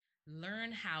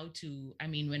learn how to, I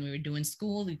mean, when we were doing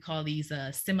school, we call these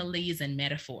similes and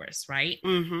metaphors, right?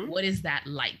 Mm-hmm. What is that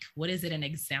like? What is it an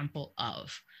example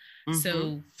of? Mm-hmm.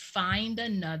 So find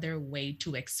another way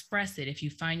to express it. If you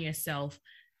find yourself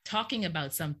talking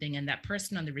about something and that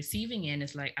person on the receiving end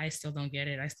is like, I still don't get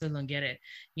it, I still don't get it,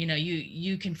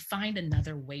 you can find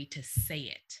another way to say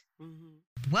it.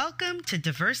 Welcome to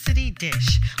Diversity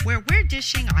Dish, where we're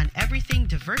dishing on everything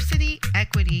diversity,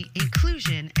 equity,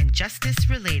 inclusion, and justice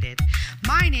related.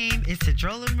 My name is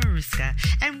Cedrola Maruska,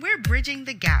 and we're bridging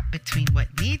the gap between what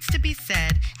needs to be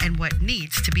said and what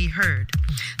needs to be heard.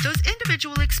 Those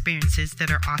individual experiences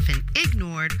that are often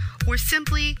ignored or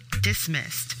simply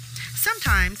dismissed.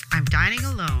 Sometimes I'm dining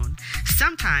alone,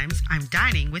 sometimes I'm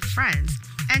dining with friends,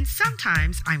 and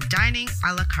sometimes I'm dining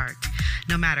a la carte.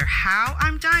 No matter how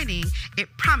I'm dining, it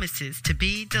promises to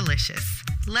be delicious.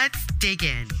 Let's dig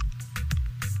in.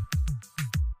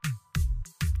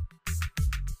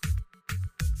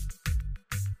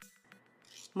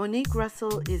 Monique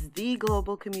Russell is the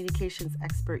global communications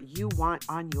expert you want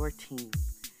on your team.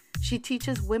 She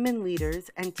teaches women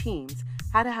leaders and teams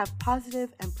how to have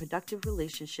positive and productive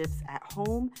relationships at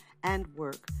home and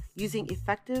work using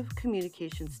effective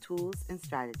communications tools and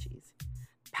strategies.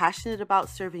 Passionate about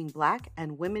serving Black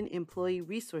and women employee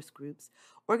resource groups,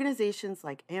 organizations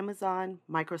like Amazon,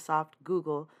 Microsoft,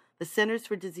 Google, the Centers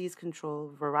for Disease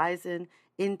Control, Verizon,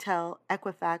 Intel,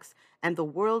 Equifax, and the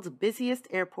world's busiest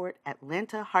airport,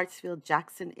 Atlanta Hartsfield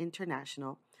Jackson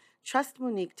International, trust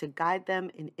Monique to guide them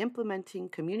in implementing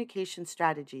communication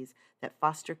strategies that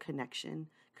foster connection,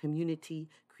 community,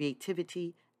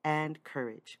 creativity, and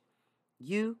courage.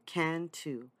 You can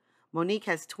too. Monique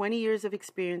has 20 years of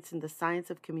experience in the science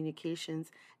of communications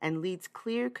and leads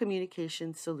Clear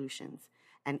Communication Solutions,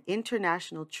 an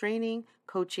international training,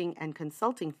 coaching, and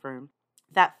consulting firm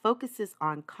that focuses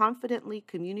on confidently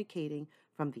communicating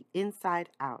from the inside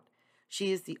out.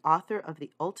 She is the author of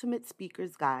The Ultimate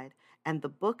Speaker's Guide and the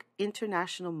book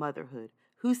International Motherhood,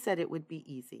 Who Said It Would Be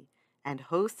Easy, and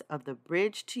host of the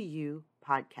Bridge to You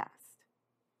podcast.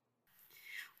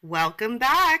 Welcome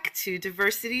back to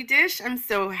Diversity Dish. I'm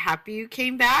so happy you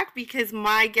came back because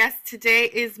my guest today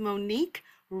is Monique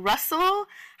Russell.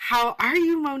 How are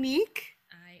you, Monique?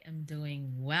 I am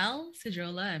doing well,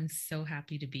 Cedrola. I'm so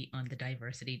happy to be on the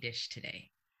Diversity Dish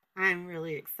today. I'm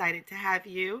really excited to have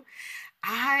you.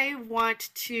 I want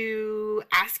to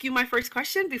ask you my first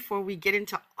question before we get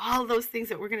into all those things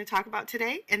that we're going to talk about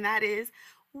today, and that is,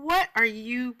 what are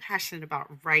you passionate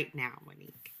about right now,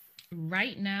 Monique?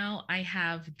 Right now, I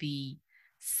have the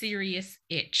serious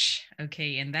itch.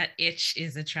 Okay. And that itch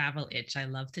is a travel itch. I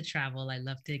love to travel, I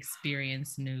love to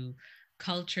experience new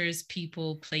cultures,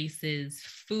 people, places,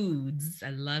 foods. I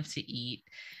love to eat.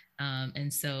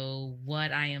 And so,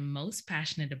 what I am most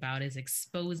passionate about is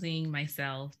exposing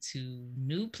myself to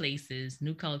new places,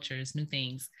 new cultures, new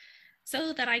things,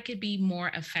 so that I could be more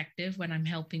effective when I'm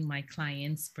helping my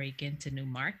clients break into new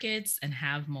markets and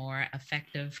have more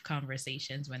effective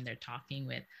conversations when they're talking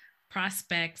with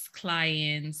prospects,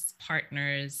 clients,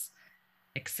 partners,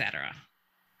 etc.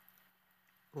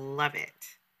 Love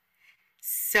it.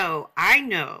 So I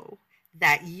know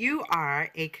that you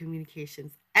are a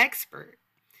communications expert.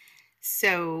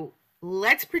 So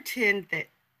let's pretend that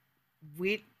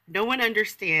no one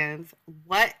understands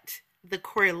what the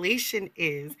correlation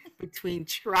is between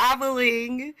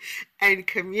traveling and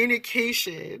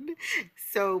communication.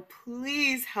 So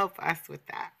please help us with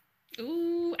that.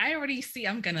 Ooh, I already see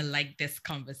I'm gonna like this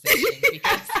conversation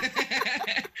because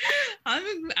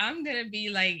I'm gonna be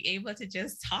like able to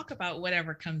just talk about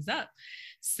whatever comes up.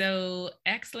 So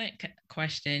excellent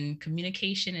question.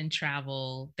 Communication and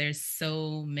travel, there's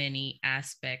so many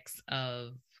aspects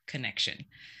of connection.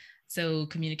 So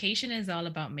communication is all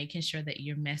about making sure that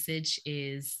your message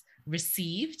is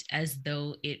received as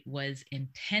though it was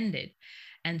intended.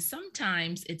 And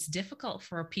sometimes it's difficult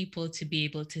for people to be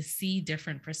able to see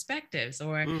different perspectives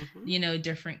or,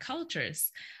 different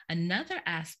cultures. Another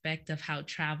aspect of how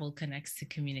travel connects to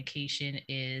communication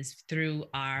is through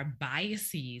our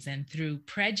biases and through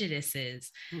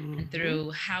prejudices and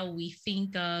through how we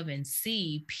think of and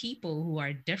see people who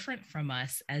are different from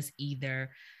us as either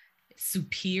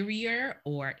superior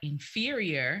or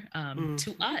inferior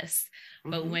to us.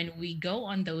 But when we go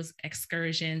on those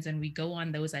excursions and we go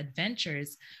on those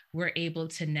adventures, we're able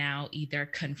to now either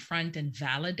confront and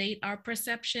validate our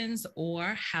perceptions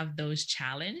or have those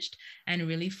challenged and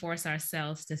really force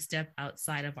ourselves to step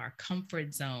outside of our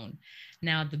comfort zone.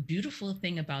 Now, the beautiful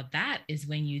thing about that is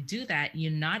when you do that,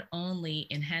 you're not only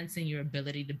enhancing your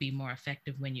ability to be more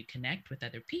effective when you connect with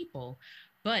other people,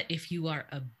 But if you are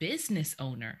a business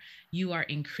owner, you are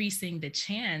increasing the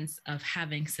chance of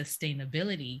having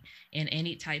sustainability in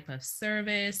any type of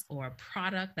service or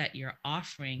product that you're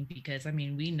offering. Because, I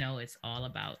mean, we know it's all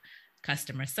about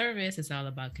customer service, it's all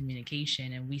about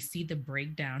communication. And we see the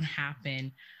breakdown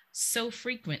happen so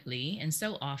frequently and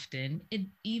so often,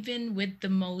 even with the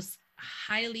most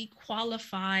highly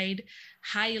qualified,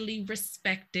 highly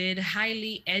respected,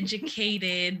 highly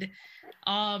educated,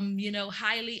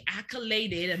 highly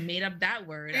accoladed. I made up that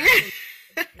word,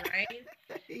 right?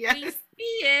 Yes. We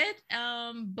see it,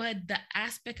 but the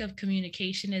aspect of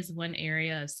communication is one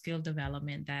area of skill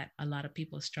development that a lot of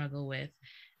people struggle with,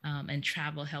 and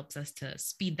travel helps us to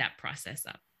speed that process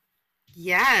up.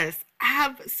 Yes,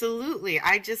 absolutely.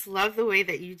 I just love the way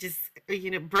that you just,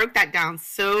 broke that down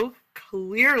so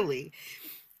clearly.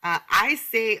 I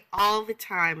say all the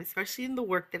time, especially in the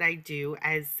work that I do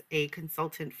as a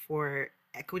consultant for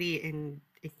equity and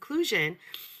inclusion,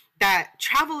 that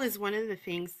travel is one of the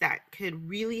things that could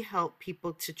really help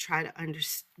people to try to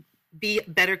be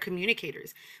better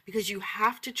communicators, because you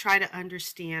have to try to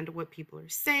understand what people are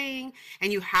saying,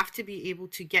 and you have to be able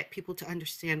to get people to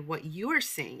understand what you are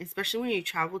saying, especially when you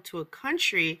travel to a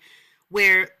country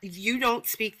where you don't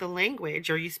speak the language,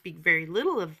 or you speak very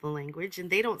little of the language and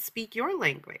they don't speak your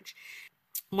language.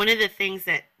 One of the things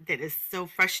that is so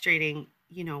frustrating,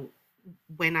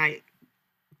 when I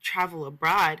travel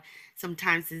abroad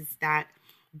sometimes, is that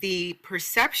the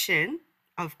perception,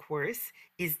 of course,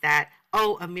 is that,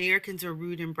 oh, Americans are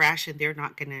rude and brash and they're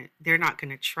not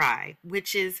gonna try,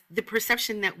 which is the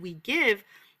perception that we give,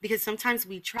 because sometimes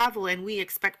we travel and we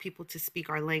expect people to speak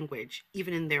our language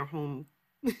even in their home,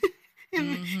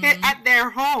 Mm-hmm. at their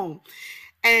home.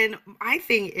 And my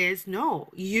thing is, no,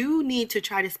 you need to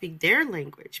try to speak their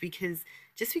language, because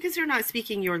just because they're not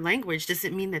speaking your language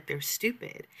doesn't mean that they're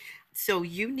stupid. So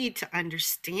you need to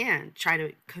understand, try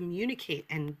to communicate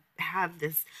and have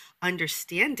this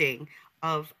understanding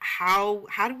of how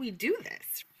do we do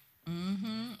this.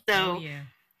 Mm-hmm. Oh So yeah.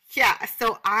 yeah,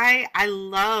 so I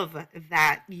love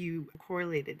that you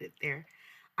correlated it there.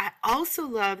 I also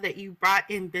love that you brought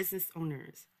in business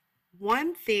owners.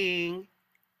 One thing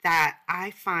that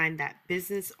I find that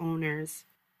business owners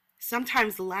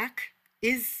sometimes lack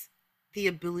is the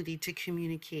ability to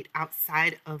communicate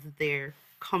outside of their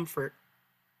comfort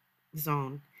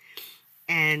zone.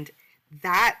 And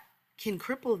that can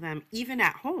cripple them even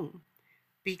at home,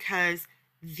 because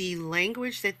the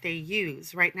language that they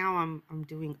use right now, I'm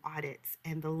doing audits,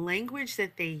 and the language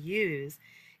that they use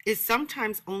is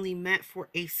sometimes only meant for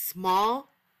a small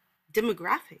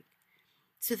demographic.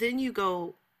 So then you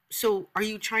go, so are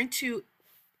you trying to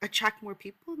attract more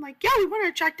people? I'm like, yeah, we want to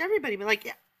attract everybody. But like,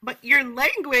 yeah, but your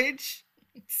language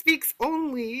speaks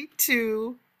only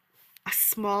to a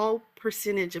small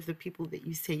percentage of the people that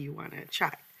you say you want to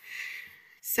attract.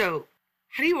 So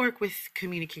how do you work with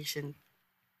communication,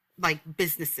 like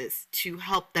businesses, to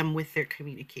help them with their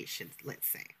communications, let's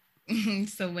say?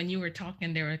 So when you were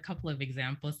talking, there were a couple of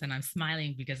examples, and I'm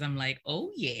smiling because I'm like,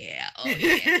 oh yeah, oh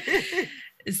yeah.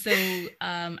 So,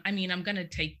 I mean, I'm going to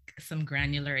take some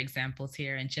granular examples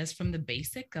here, and just from the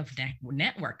basic of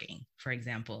networking, for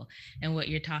example. And what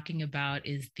you're talking about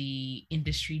is the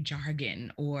industry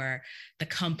jargon or the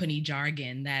company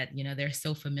jargon that, they're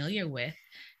so familiar with.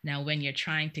 Now, when you're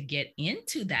trying to get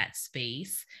into that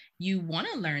space, you want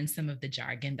to learn some of the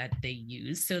jargon that they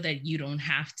use so that you don't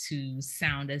have to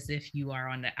sound as if you are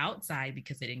on the outside,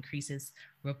 because it increases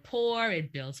rapport,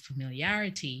 it builds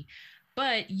familiarity.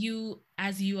 But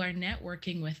as you are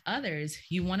networking with others,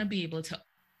 you want to be able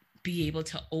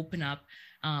to open up,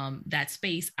 that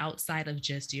space outside of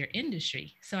just your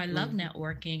industry. So I love Mhm.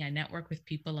 networking. I network with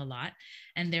people a lot.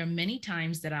 And there are many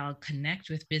times that I'll connect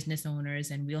with business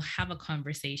owners and we'll have a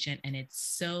conversation, and it's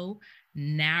so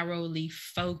narrowly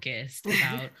focused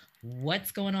about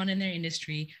what's going on in their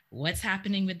industry, what's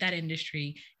happening with that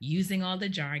industry, using all the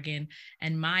jargon.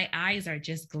 And my eyes are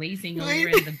just glazing over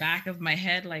in the back of my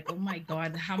head, like, oh my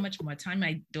God, how much more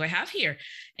time do I have here?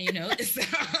 And, so,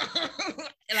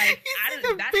 like, You I see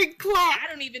don't, the that's, big clock. I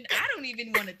don't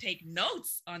even want to take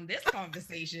notes on this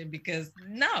conversation, because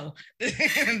no, this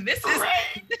is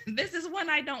Right. this is one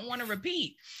I don't want to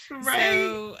repeat. Right.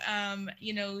 So,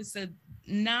 so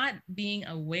not being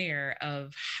aware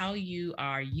of how you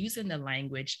are using the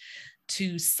language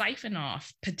to siphon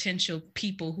off potential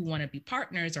people who want to be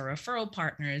partners or referral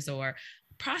partners or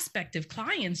prospective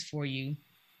clients for you,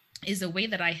 is a way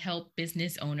that I help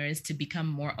business owners to become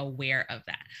more aware of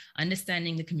that,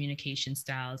 understanding the communication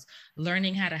styles,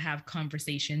 learning how to have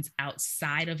conversations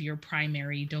outside of your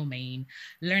primary domain,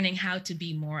 learning how to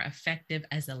be more effective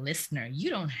as a listener.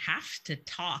 You don't have to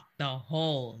talk the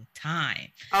whole time.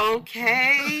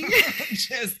 Okay.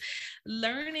 Just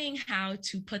learning how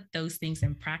to put those things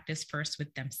in practice first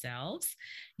with themselves.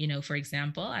 For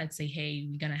example, I'd say, hey,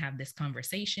 we're going to have this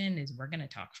conversation is we're going to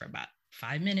talk for about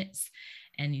 5 minutes,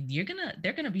 and there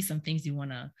are gonna be some things you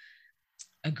want to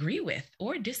agree with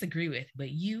or disagree with,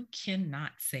 but you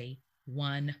cannot say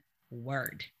one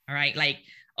word. All right. Like,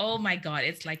 oh my God,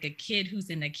 it's like a kid who's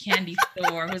in a candy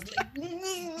store who's like,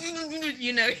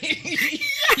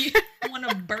 you want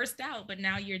to burst out, but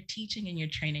now you're teaching and you're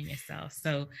training yourself.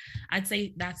 So I'd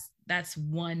say that's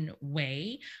one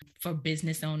way for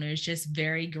business owners, just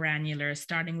very granular,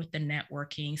 starting with the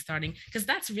networking, because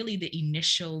that's really the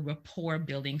initial rapport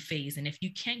building phase. And if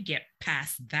you can't get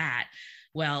past that,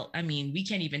 well, I mean, we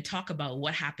can't even talk about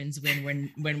what happens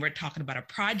when we're talking about a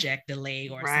project delay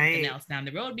or something else down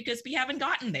the road, because we haven't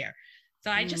gotten there.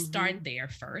 So I just start there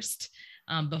first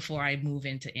before I move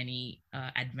into any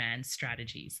advanced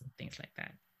strategies and things like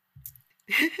that.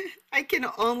 I can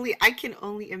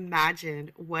only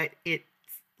imagine what it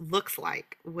looks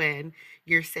like when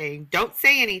you're saying, don't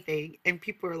say anything, and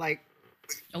people are like,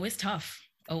 oh, it's tough.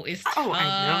 Oh, it's tough.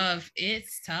 I know.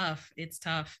 It's tough. It's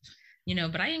tough.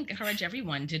 But I encourage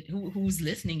everyone who's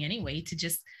listening anyway to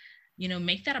just,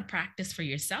 make that a practice for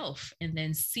yourself, and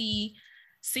then see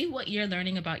what you're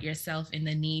learning about yourself in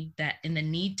the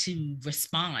need to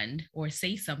respond or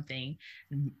say something.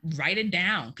 Write it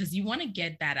down, because you want to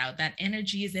get that out. That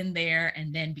energy is in there.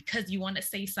 And then because you want to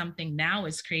say something, now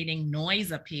it's creating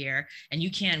noise up here, and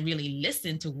you can't really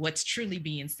listen to what's truly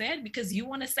being said because you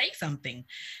want to say something.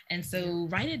 And so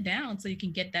write it down so you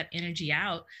can get that energy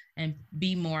out and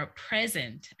be more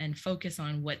present and focus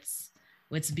on what's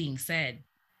being said.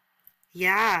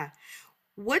 Yeah.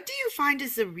 What do you find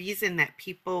is the reason that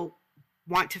people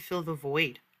want to fill the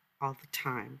void all the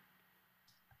time?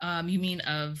 You mean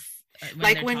of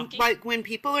when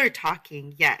people are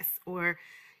talking, yes, or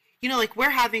like we're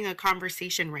having a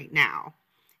conversation right now,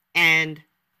 and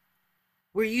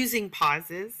we're using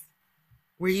pauses,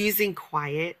 we're using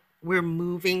quiet, we're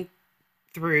moving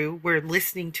through, we're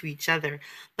listening to each other.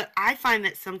 But I find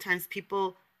that sometimes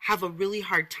people have a really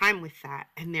hard time with that,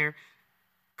 and they're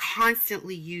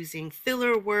constantly using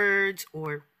filler words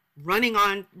or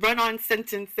run-on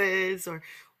sentences, or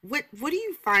what do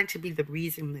you find to be the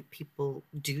reason that people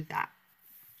do that?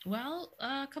 Well,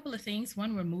 a couple of things.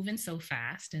 One, we're moving so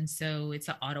fast, and so it's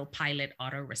an autopilot,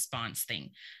 auto response thing,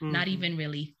 not even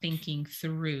really thinking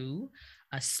through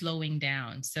slowing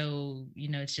down. So,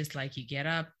 it's just like you get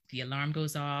up, the alarm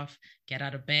goes off, get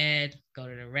out of bed, go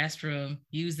to the restroom,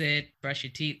 use it, brush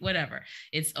your teeth, whatever.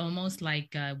 It's almost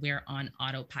like we're on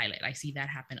autopilot. I see that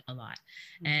happen a lot.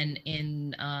 And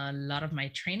in a lot of my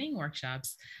training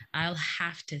workshops, I'll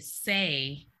have to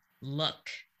say, look,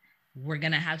 we're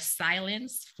going to have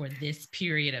silence for this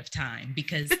period of time,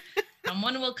 because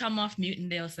someone will come off mute and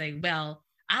they'll say, well,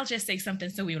 I'll just say something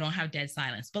so we don't have dead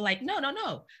silence. But like, no.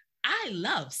 I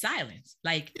love silence.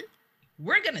 Like,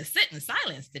 we're going to sit in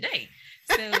silence today.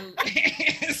 So,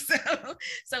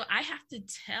 so I have to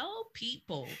tell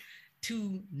people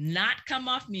to not come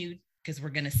off mute, because we're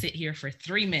going to sit here for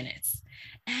 3 minutes.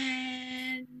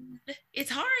 And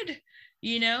it's hard,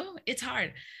 it's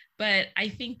hard. But I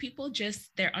think people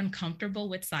they're uncomfortable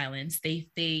with silence.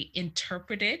 They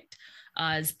interpret it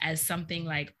as something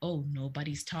like, oh,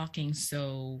 nobody's talking,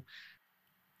 so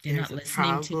they're not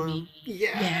listening to me.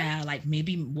 Yeah, like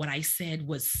maybe what I said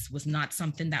was not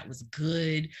something that was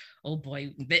good. Oh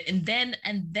boy. And then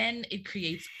it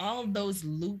creates all those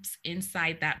loops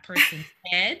inside that person's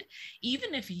head.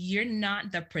 Even if you're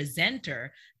not the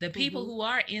presenter, the people who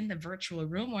are in the virtual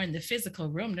room or in the physical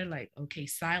room, they're like, okay,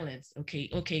 silence. Okay.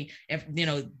 If,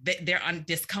 their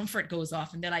discomfort goes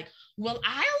off, and they're like, well,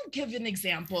 I'll give an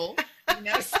example. So,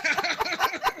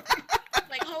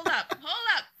 like, hold up.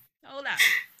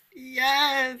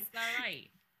 Yes. It's all right.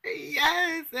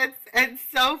 Yes. It's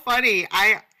so funny.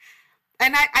 I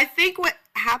think what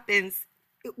happens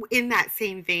in that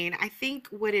same vein, I think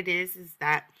what it is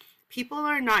that people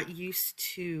are not used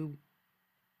to,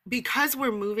 because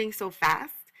we're moving so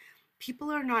fast, people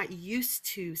are not used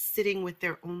to sitting with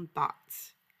their own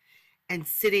thoughts and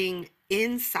sitting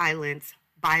in silence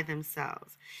by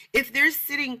themselves. If they're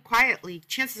sitting quietly,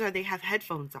 chances are they have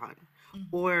headphones on.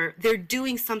 Or they're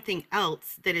doing something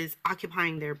else that is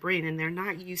occupying their brain, and they're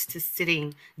not used to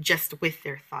sitting just with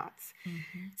their thoughts.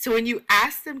 So when you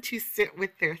ask them to sit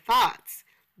with their thoughts,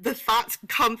 the thoughts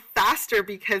come faster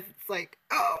because it's like,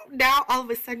 oh, now all of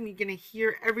a sudden you're going to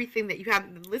hear everything that you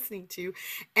haven't been listening to.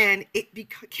 And it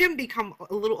can become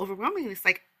a little overwhelming. And it's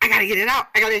like, I got to get it out.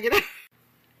 I got to get it out.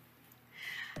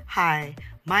 Hi,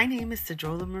 my name is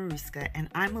Cedrola Maruska, and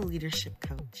I'm a leadership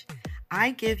coach.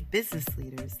 I give business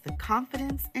leaders the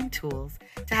confidence and tools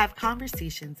to have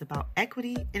conversations about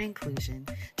equity and inclusion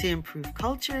to improve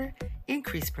culture,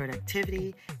 increase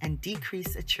productivity, and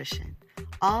decrease attrition.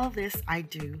 All this I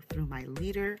do through my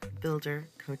Leader Builder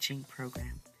coaching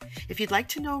program. If you'd like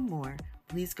to know more,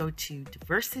 please go to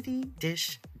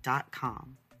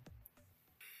diversitydish.com.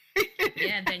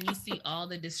 Yeah, then you see all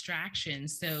the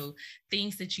distractions. So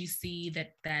things that you see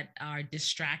that are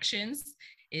distractions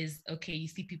is, okay, you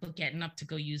see people getting up to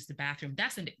go use the bathroom.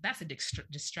 That's a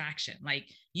distraction. Like,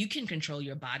 you can control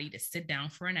your body to sit down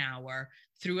for an hour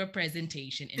through a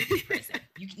presentation and be present.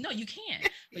 You can't.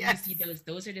 But yes. You see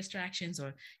those are distractions.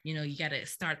 Or, you got to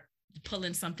start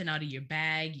pulling something out of your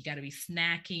bag. You got to be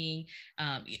snacking.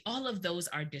 All of those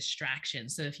are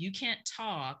distractions. So if you can't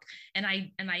talk, and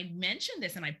I mention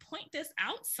this and I point this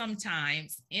out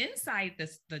sometimes inside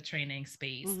the training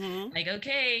space, mm-hmm. like,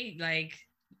 okay, like,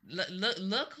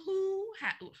 look who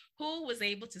was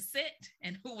able to sit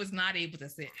and who was not able to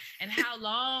sit, and how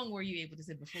long were you able to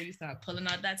sit before you start pulling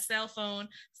out that cell phone,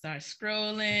 start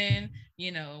scrolling,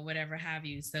 whatever have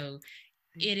you. So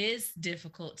it is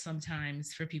difficult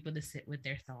sometimes for people to sit with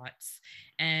their thoughts.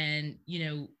 And,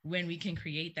 when we can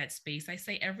create that space, I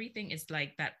say everything is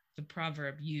like that. The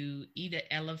proverb, you eat an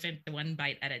elephant one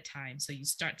bite at a time. So you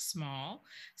start small.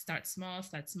 If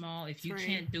you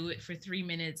can't do it for 3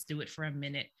 minutes, do it for a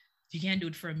minute. If you can't do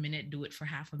it for a minute, do it for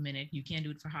half a minute. You can't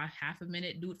do it for half a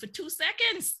minute, do it for 2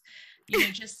 seconds.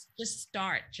 Just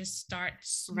start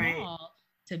small. Right.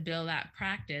 To build that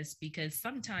practice, because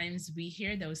sometimes we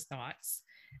hear those thoughts.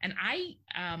 And I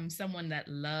am someone that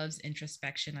loves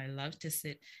introspection. I love to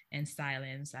sit in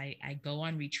silence. I go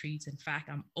on retreats. In fact,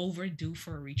 I'm overdue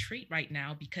for a retreat right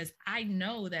now because I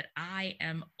know that I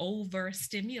am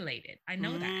overstimulated. I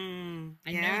know that.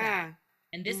 I know that.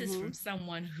 And this is from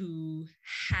someone who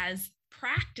has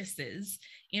practices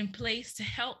in place to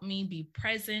help me be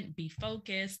present, be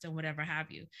focused, or whatever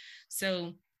have you.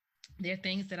 So there are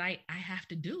things that I have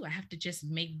to do. I have to just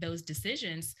make those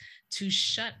decisions to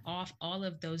shut off all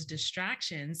of those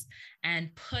distractions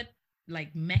and put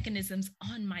like mechanisms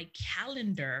on my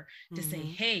calendar to say,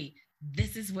 hey,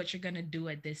 this is what you're going to do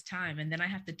at this time. And then I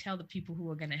have to tell the people who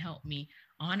are going to help me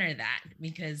honor that,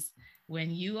 because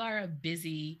when you are a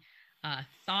busy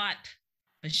thought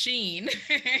machine,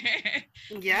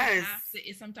 yes,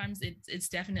 sometimes it's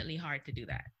definitely hard to do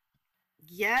that.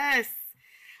 Yes.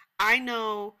 I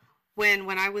know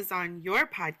when I was on your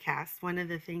podcast, one of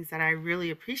the things that I really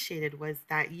appreciated was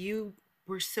that you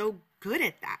were so good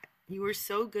at that. You were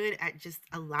so good at just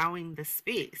allowing the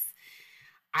space.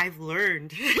 I've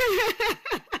learned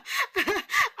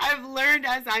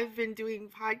as I've been doing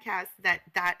podcasts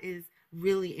that is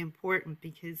really important,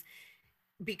 because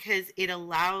it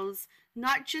allows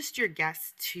not just your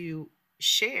guests to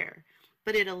share,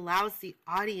 but it allows the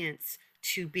audience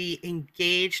to be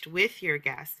engaged with your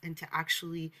guest and to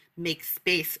actually make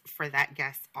space for that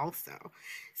guest also.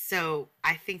 So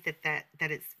I think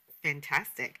that is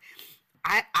fantastic.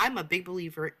 I'm a big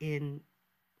believer in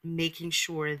making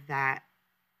sure that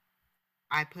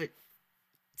I put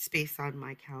space on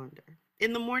my calendar.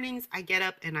 In the mornings, I get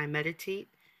up and I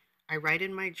meditate. I write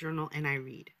in my journal and I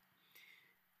read.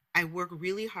 I work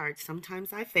really hard.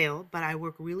 Sometimes I fail, but I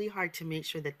work really hard to make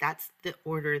sure that that's the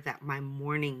order that my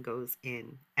morning goes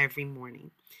in every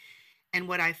morning. And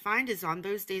what I find is on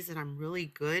those days that I'm really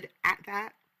good at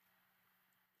that,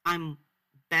 I'm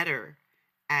better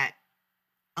at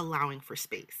allowing for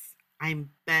space. I'm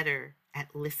better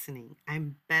at listening.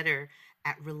 I'm better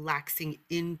at relaxing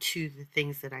into the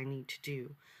things that I need to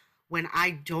do. When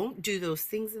I don't do those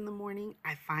things in the morning,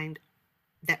 I find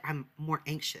that I'm more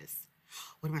anxious.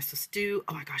 What am I supposed to do?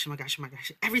 Oh my gosh.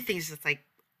 Everything is just like,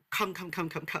 come.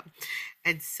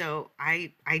 And so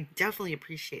I definitely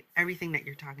appreciate everything that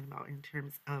you're talking about in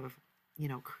terms of,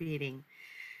 creating,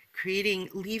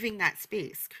 leaving that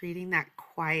space, creating that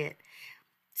quiet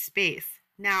space.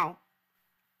 Now,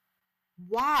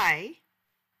 why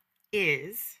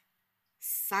is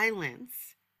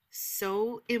silence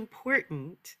so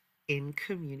important in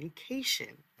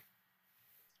communication?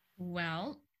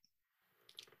 Well,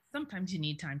 sometimes you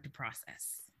need time to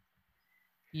process.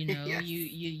 Yes.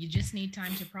 you just need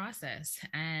time to process.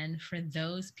 And for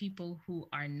those people who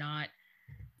are not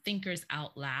thinkers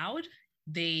out loud,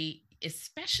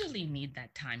 especially need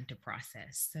that time to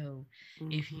process. So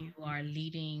if Mm-hmm. you are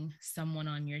leading someone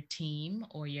on your team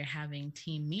or you're having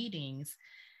team meetings,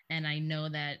 and I know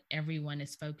that everyone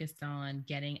is focused on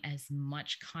getting as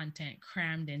much content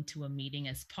crammed into a meeting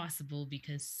as possible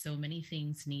because so many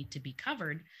things need to be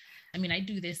covered. I mean, I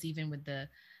do this even with the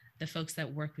folks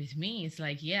that work with me. It's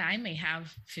like, yeah, I may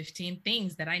have 15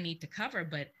 things that I need to cover,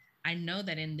 but I know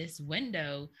that in this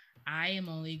window, I am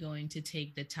only going to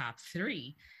take the top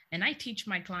three. And I teach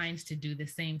my clients to do the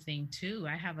same thing too.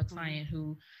 I have a client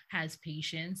who has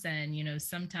patients, and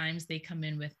sometimes they come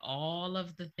in with all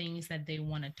of the things that they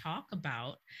want to talk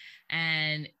about,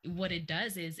 and what it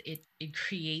does is it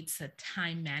creates a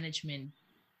time management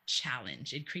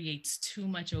challenge. It creates too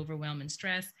much overwhelm and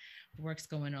stress. Work's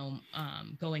going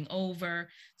over.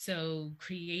 So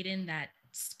creating that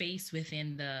space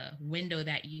within the window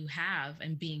that you have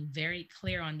and being very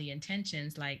clear on the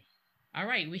intentions, like, all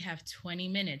right, we have 20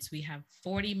 minutes, we have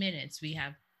 40 minutes, we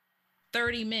have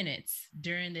 30 minutes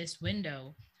during this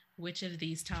window. Which of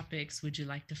these topics would you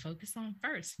like to focus on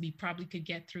first? We probably could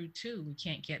get through two. We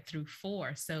can't get through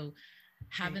four. So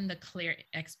having the clear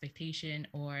expectation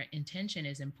or intention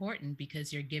is important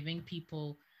because you're giving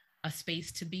people a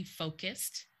space to be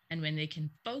focused. And when they can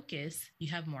focus, you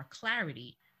have more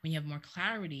clarity. When you have more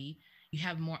clarity, you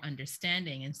have more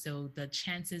understanding. And so the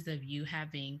chances of you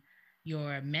having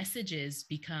your messages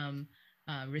become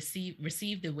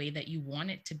received the way that you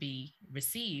want it to be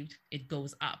received, it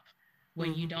goes up.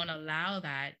 When you don't allow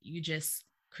that, you just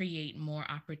create more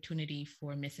opportunity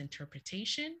for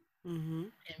misinterpretation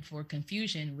and for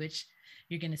confusion, which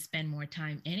you're going to spend more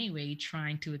time anyway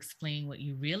trying to explain what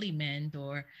you really meant,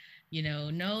 or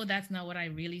no, that's not what I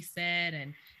really said,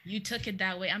 and you took it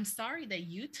that way. I'm sorry that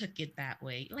you took it that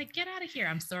way. Like, get out of here.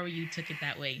 I'm sorry you took it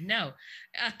that way. No,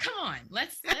 come on.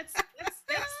 Let's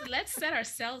set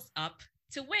ourselves up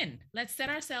to win. Let's set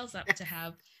ourselves up to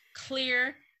have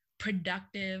clear,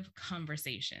 productive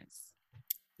conversations.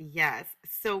 Yes.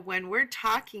 So when we're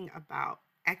talking about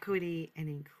equity and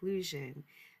inclusion,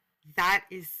 that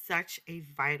is such a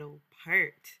vital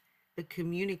part, the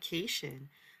communication,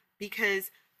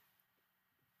 because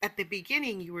at the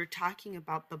beginning you were talking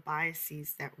about the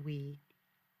biases that we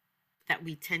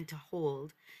tend to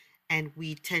hold, and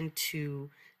we tend to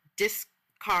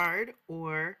discard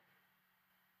or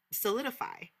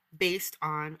solidify based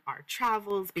on our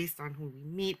travels, based on who we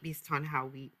meet, based on how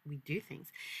we do things.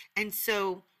 And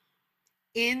so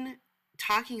in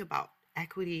talking about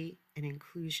equity and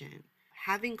inclusion,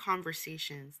 having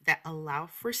conversations that allow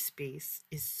for space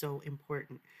is so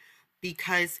important,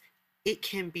 because it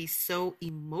can be so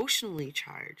emotionally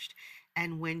charged.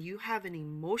 And when you have an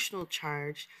emotional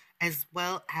charge, as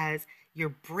well as your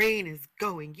brain is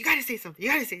going, you got to say something,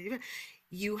 you got to say,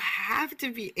 you have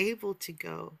to be able to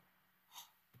go,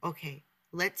 okay,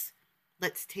 let's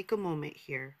take a moment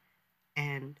here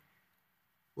and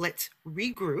let's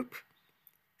regroup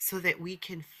so that we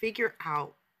can figure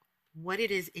out what it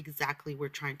is exactly we're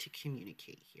trying to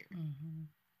communicate here.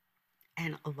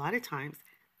 And a lot of times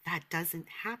that doesn't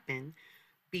happen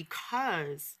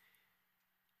because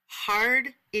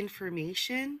hard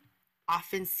information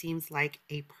often seems like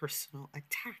a personal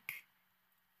attack,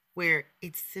 where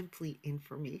it's simply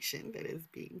information that is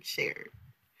being shared.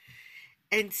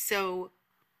 And so,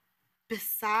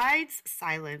 besides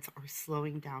silence or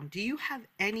slowing down, do you have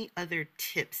any other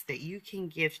tips that you can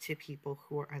give to people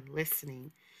who are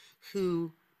listening,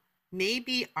 who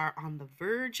maybe are on the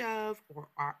verge of or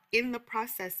are in the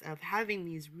process of having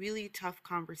these really tough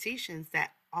conversations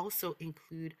that also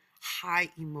include high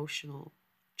emotional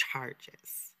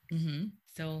charges?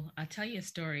 So I'll tell you a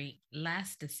story.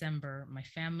 Last December, my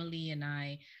family and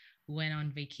I went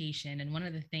on vacation, and one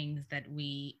of the things that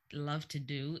we love to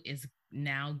do is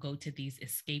now go to these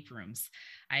escape rooms.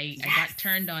 I got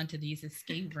turned on to these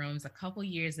escape rooms a couple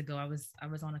years ago. I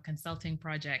was on a consulting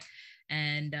project,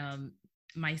 and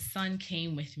my son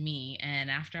came with me, and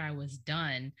after I was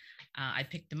done, I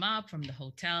picked him up from the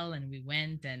hotel and we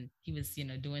went, and he was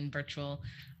doing virtual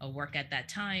work at that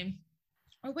time,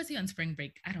 or was he on spring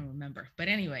break? I don't remember. But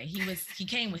anyway, he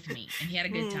came with me and he had a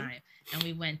good time. And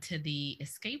we went to the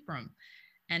escape room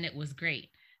and it was great.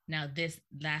 Now, this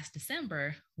last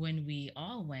December, when we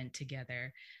all went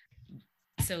together,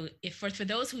 so if for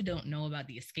those who don't know about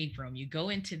the escape room, you go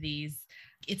into these,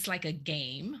 it's like a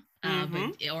game,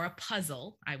 or a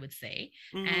puzzle, I would say,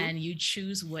 and you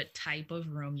choose what type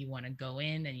of room you want to go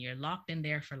in, and you're locked in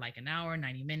there for like an hour,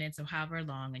 90 minutes, or however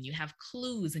long, and you have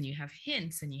clues and you have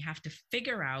hints, and you have to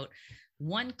figure out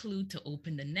one clue to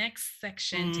open the next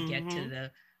section to get to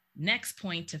the next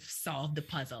point to solve the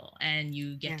puzzle, and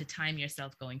you get Yeah. to time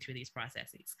yourself going through these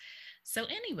processes. So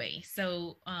anyway,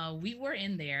 we were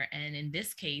in there, and in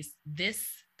this case,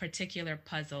 this particular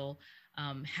puzzle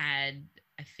had,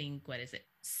 I think, what is it,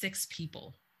 6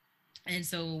 people. And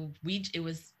so it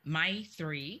was my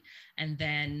three, and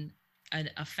then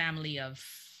a family of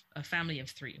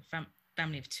three,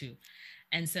 family of two.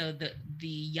 And so the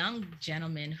young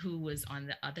gentleman who was on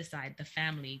the other side, the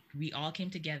family, we all came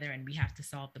together and we have to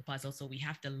solve the puzzle. So we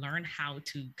have to learn how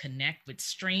to connect with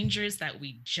strangers that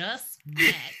we just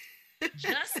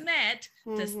met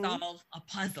to solve a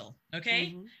puzzle.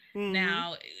 Okay.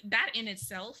 Now that in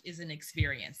itself is an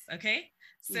experience. Okay.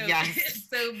 So, yes.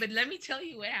 But let me tell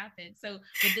you what happened. So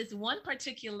with this one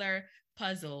particular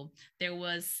puzzle, there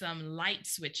was some light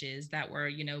switches that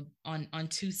were, on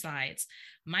two sides.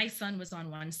 My son was on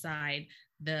one side,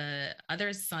 the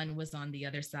other son was on the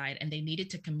other side, and they needed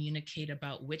to communicate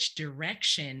about which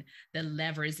direction the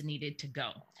levers needed to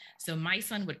go. So my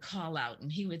son would call out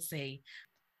and he would say,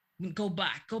 go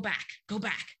back, go back, go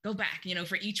back, go back,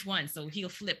 for each one. So he'll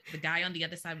flip, the guy on the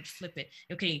other side would flip it.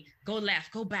 Okay, go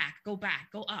left, go back, go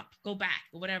up, go back,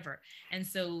 whatever. And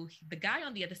so the guy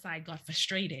on the other side got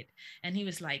frustrated and he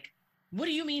was like, what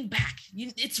do you mean back?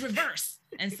 It's reverse.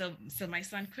 And so my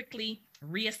son quickly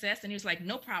reassessed and he was like,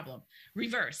 no problem,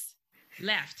 reverse,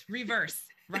 left, reverse,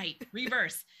 right,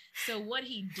 reverse. So what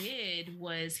he did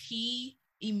was he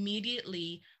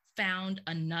immediately found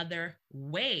another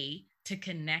way to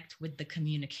connect with the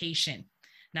communication.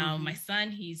 Now, my son,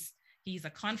 he's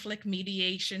a conflict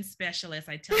mediation specialist.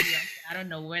 I tell you, I don't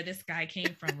know where this guy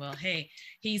came from. Well, hey,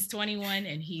 he's 21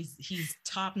 and he's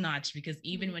top notch, because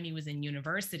even when he was in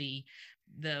university,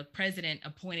 the president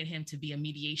appointed him to be a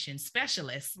mediation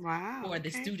specialist for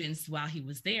the students while he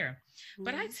was there.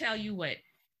 But I tell you what,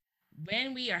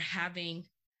 when we are having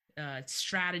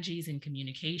strategies in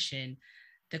communication,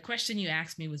 the question you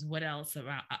asked me was what else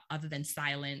around, other than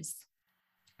silence,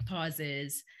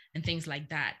 pauses, and things like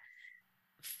that.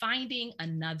 Finding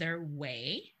another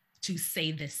way to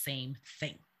say the same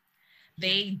thing.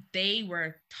 They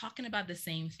were talking about the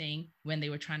same thing when they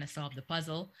were trying to solve the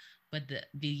puzzle, but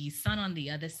the son on the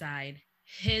other side,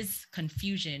 his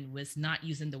confusion was not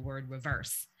using the word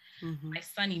reverse. My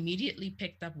son immediately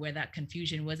picked up where that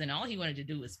confusion was, and all he wanted to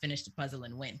do was finish the puzzle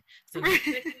and win. So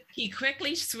he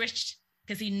quickly switched,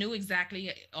 because he knew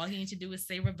exactly all he needed to do was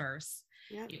say reverse.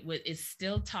 Yep. It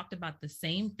still talked about the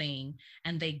same thing,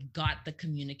 and they got the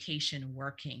communication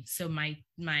working. So my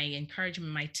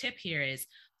encouragement, my tip here is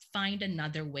find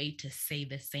another way to say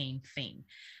the same thing.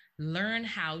 Learn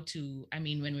how to,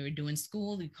 when we were doing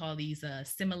school, we call these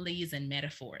similes and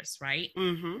metaphors, right?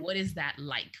 What is that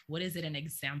like? What is it an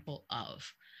example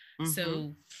of?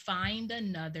 So find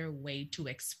another way to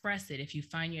express it. If you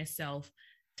find yourself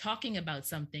talking about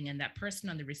something and that person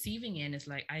on the receiving end is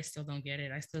like, I still don't get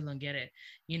it. I still don't get it.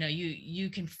 You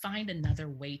can find another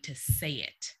way to say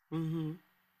it.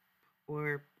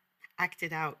 Or act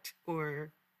it out,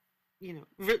 or,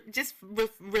 just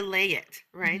relay it,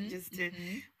 right? Just to,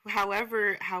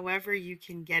 however you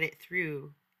can get it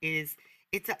through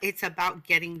it's about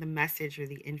getting the message or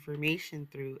the information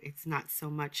through. It's not so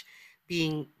much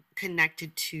being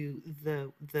connected to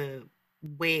the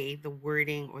way, the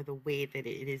wording, or the way that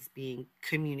it is being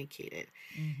communicated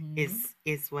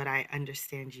is what I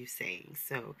understand you saying.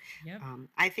 So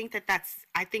I think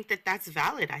that's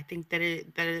valid. I think that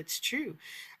it's true,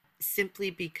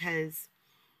 simply because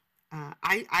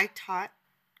I taught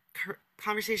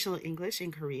conversational English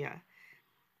in Korea,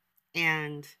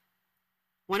 and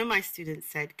one of my students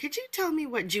said, could you tell me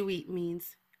what "juit"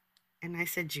 means? And I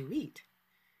said, "Juit?"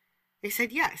 They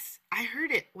said, yes, I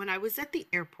heard it when I was at the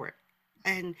airport.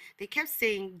 And they kept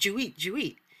saying, "Juit,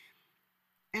 juit."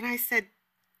 And I said,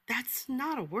 that's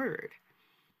not a word.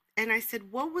 And I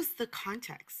said, what was the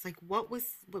context? Like, what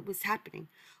was happening?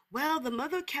 Well, the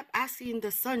mother kept asking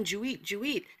the son, "Juit,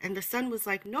 juit." And the son was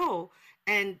like, no.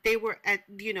 And they were at,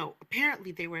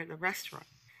 apparently they were at a restaurant.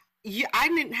 I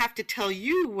didn't have to tell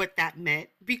you what that meant,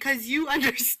 because you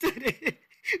understood it.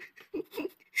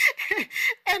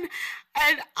 and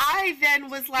I then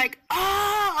was like,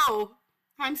 oh,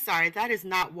 I'm sorry, that is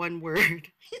not one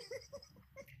word.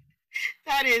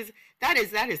 that is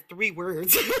 3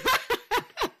 words.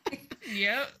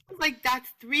 Yep. Like, that's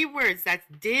 3 words. That's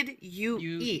did you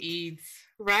eat?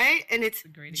 Right? And it's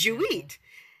 "juit."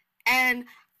 And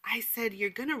I said, you're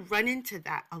going to run into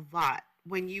that a lot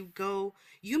when you go.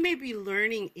 You may be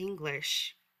learning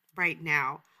English right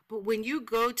now, but when you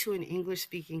go to an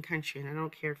English-speaking country, and I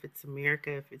don't care if it's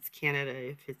America, if it's Canada,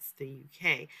 if it's the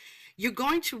UK, you're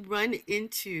going to run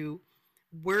into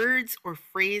words or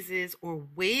phrases or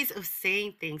ways of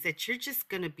saying things that you're just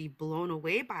going to be blown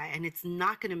away by, and it's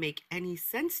not going to make any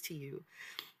sense to you.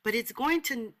 But it's going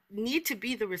to need to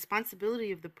be the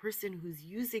responsibility of the person who's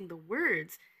using the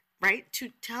words, right, to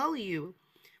tell you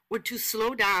or to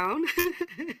slow down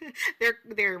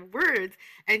their words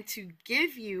and to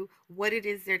give you what it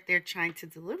is that they're trying to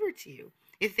deliver to you.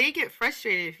 If they get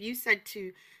frustrated, if you said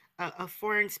to a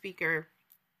foreign speaker,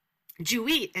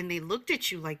 "Juit," and they looked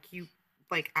at you like you,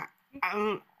 like, I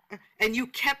don't, and you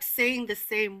kept saying the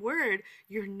same word,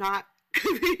 you're not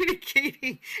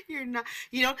communicating. You're not,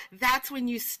 that's when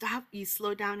you stop, you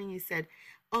slow down and you said,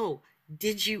 "Oh,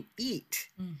 did you eat?"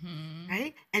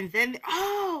 Right? And then,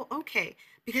 oh, okay.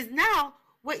 Because now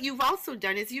what you've also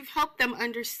done is you've helped them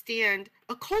understand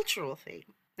a cultural thing,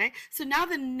 right? So now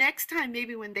the next time,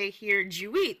 maybe when they hear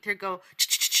 "Juit," they go,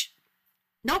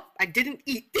 "Nope, I didn't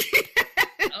eat."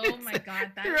 Oh my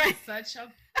God, that right. is such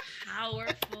a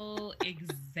powerful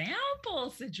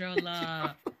example,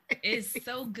 Cedrola. It's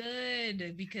so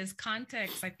good because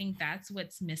context, I think that's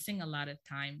what's missing a lot of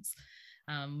times.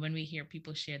 When we hear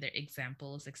people share their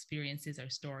examples, experiences, or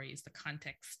stories, the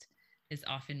context is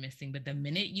often missing. But the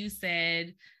minute you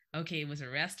said, okay, it was a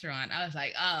restaurant, I was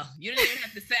like, oh, you didn't even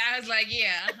have to say. I was like,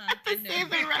 yeah, I know. Save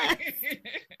the rest.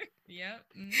 Yep.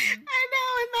 I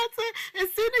know, and that's it.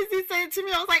 As soon as he said it to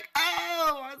me, I was like,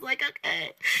 oh, I was like,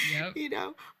 okay.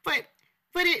 Yep. But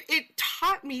it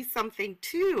taught me something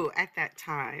too at that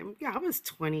time. Yeah, I was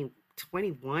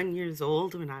 21 years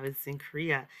old when I was in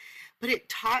Korea. But it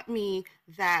taught me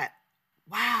that,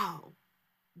 wow,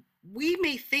 we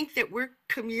may think that we're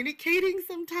communicating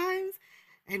sometimes,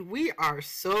 and we are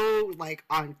so like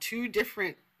on two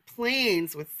different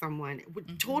planes with someone.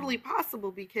 Totally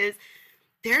possible because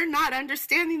they're not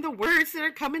understanding the words that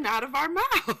are coming out of our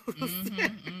mouths.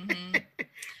 Right?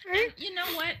 And you know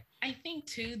what? I think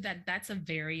too that that's a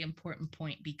very important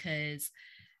point because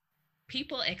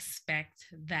people expect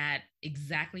that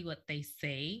exactly what they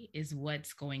say is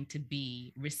what's going to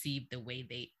be received the way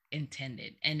they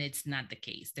intended. And it's not the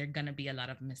case. There are going to be a lot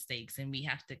of mistakes. And we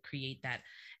have to create that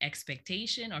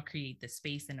expectation or create the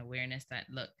space and awareness that,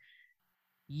 look,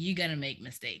 you're going to make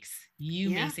mistakes. You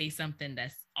may say something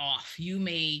that's off. You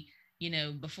may,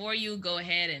 before you go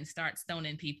ahead and start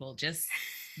stoning people, just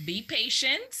be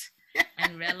patient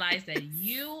and realize that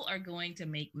you are going to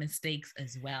make mistakes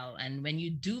as well. And when you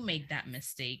do make that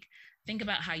mistake, think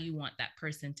about how you want that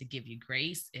person to give you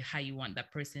grace, how you want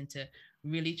that person to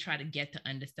really try to get to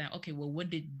understand, okay, well, what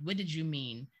did you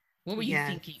mean? What were you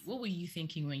thinking? What were you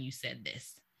thinking when you said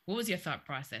this? What was your thought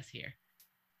process here?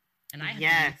 And I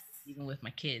have to even with my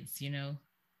kids,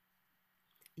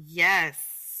 Yes,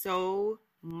 so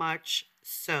much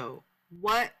so.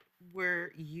 What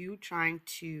were you trying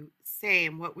to say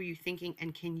and what were you thinking?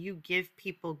 And can you give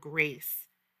people grace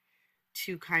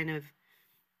to kind of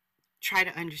try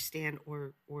to understand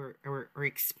or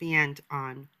expand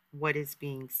on what is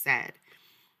being said?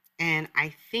 And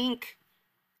I think,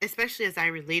 especially as I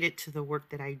relate it to the work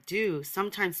that I do,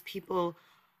 sometimes people,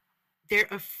 they're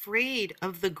afraid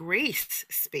of the grace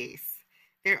space.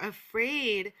 They're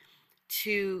afraid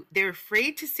to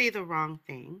say the wrong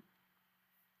thing,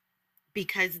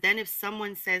 because then if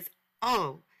someone says,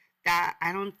 oh, that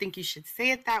I don't think you should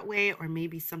say it that way, or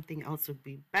maybe something else would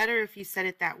be better if you said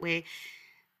it that way,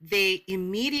 they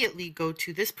immediately go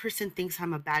to, this person thinks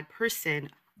I'm a bad person,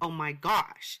 oh my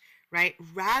gosh, right?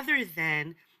 Rather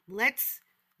than let's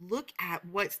look at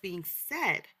what's being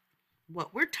said,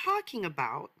 what we're talking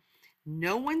about.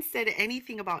 No one said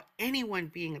anything about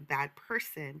anyone being a bad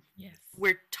person. Yes.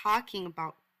 We're talking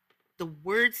about the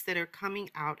words that are coming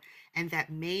out and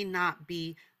that may not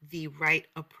be the right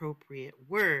appropriate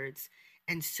words.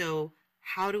 And so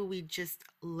how do we just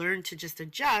learn to just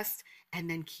adjust and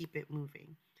then keep it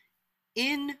moving?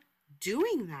 In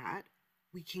doing that,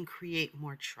 we can create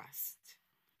more trust.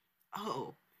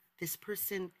 Oh, this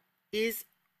person is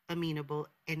amenable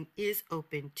and is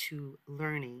open to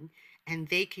learning, and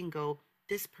they can go,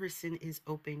 this person is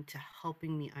open to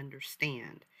helping me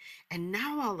understand. And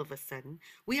now all of a sudden,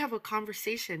 we have a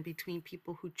conversation between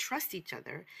people who trust each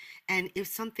other. And if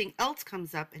something else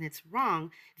comes up and it's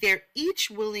wrong, they're each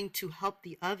willing to help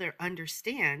the other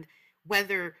understand,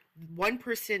 whether one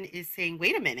person is saying,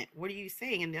 wait a minute, what are you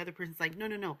saying? And the other person's like,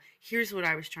 no, here's what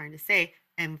I was trying to say,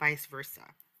 and vice versa.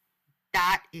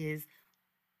 That is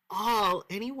all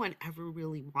anyone ever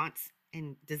really wants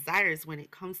and desires when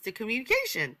it comes to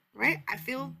communication, right? I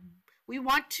feel we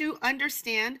want to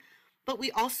understand, but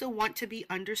we also want to be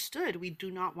understood. We do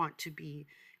not want to be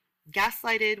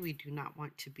gaslighted. We do not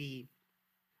want to be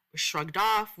shrugged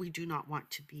off. We do not want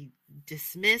to be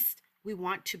dismissed. We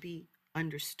want to be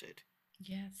understood.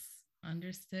 Yes,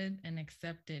 understood and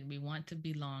accepted. We want to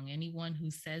belong. Anyone who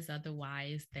says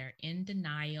otherwise, they're in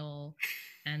denial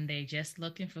and they're just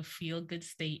looking for feel good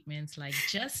statements like,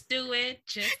 just do it,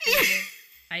 just do it.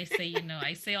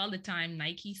 I say all the time,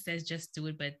 Nike says just do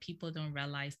it, but people don't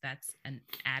realize that's an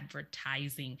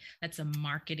advertising, that's a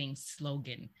marketing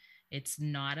slogan. It's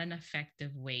not an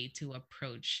effective way to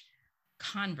approach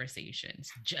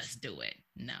conversations. Just do it.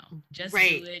 No, just do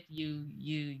Right. it.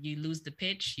 You lose the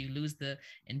pitch, you lose the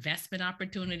investment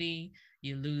opportunity,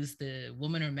 you lose the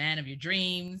woman or man of your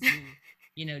dreams.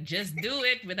 Just do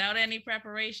it without any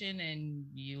preparation and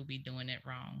you'll be doing it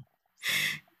wrong.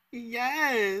 So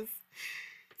Yes.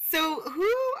 So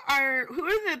who are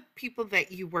the people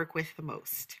that you work with the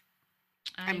most?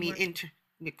 I I mean,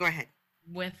 work go ahead.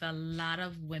 with a lot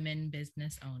of women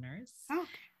business owners. Oh,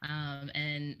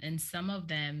 And some of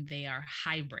them, they are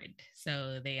hybrid.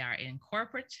 So they are in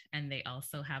corporate and they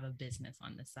also have a business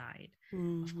on the side. Of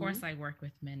mm-hmm. course, I work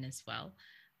with men as well,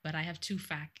 but I have two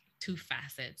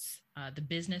facets. The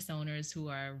business owners who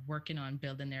are working on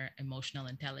building their emotional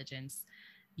intelligence,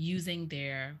 using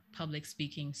their public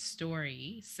speaking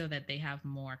story so that they have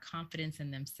more confidence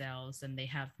in themselves and they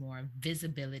have more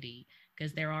visibility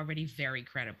because they're already very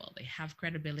credible. They have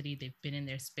credibility. They've been in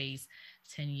their space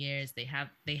 10 years. They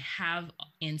have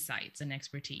insights and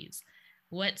expertise.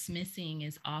 What's missing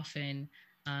is often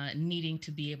needing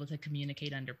to be able to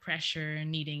communicate under pressure,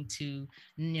 needing to,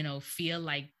 feel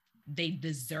like they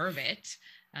deserve it,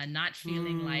 not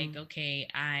feeling like, okay,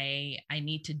 I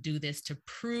need to do this to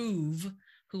prove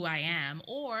who I am,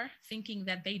 or thinking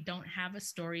that they don't have a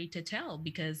story to tell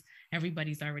because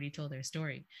everybody's already told their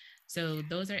story. So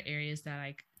those are areas that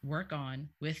I work on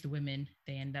with women.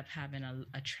 They end up having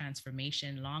a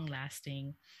transformation, long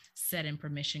lasting, set in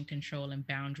permission control and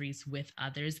boundaries with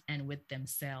others and with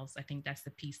themselves. I think that's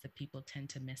the piece that people tend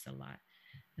to miss a lot.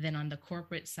 Then on the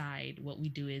corporate side, what we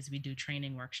do is we do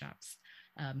training workshops,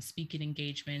 speaking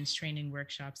engagements, training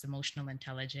workshops, emotional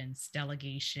intelligence,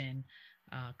 delegation,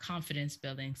 confidence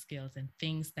building skills, and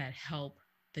things that help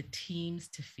the teams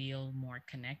to feel more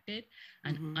connected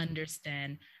and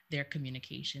understand their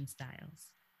communication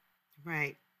styles.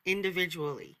 Right.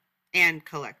 Individually and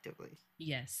collectively.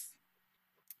 Yes.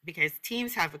 Because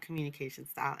teams have a communication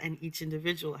style and each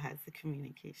individual has a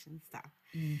communication style.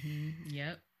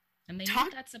 Yep. And they need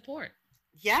Talk, that support.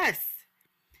 yes.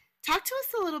 Talk to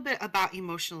us a little bit about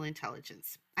emotional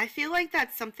intelligence. I feel like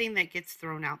that's something that gets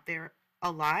thrown out there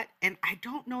a lot, and I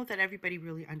don't know that everybody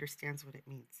really understands what it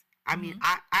means. I mean,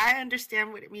 I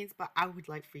understand what it means, but I would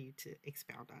like for you to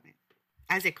expound on it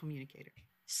as a communicator.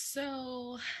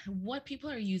 So, what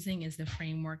people are using is the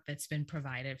framework that's been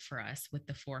provided for us with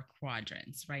the four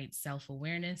quadrants, right? Self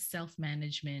awareness, self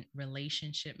management,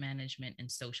 relationship management, and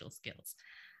social skills.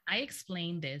 I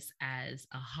explain this as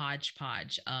a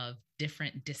hodgepodge of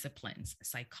different disciplines: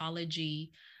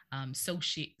 psychology,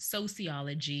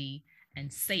 sociology,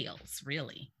 and sales.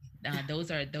 Really, those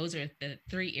are the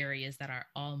three areas that are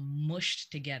all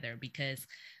mushed together because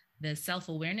the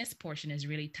self-awareness portion is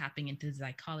really tapping into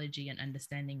psychology and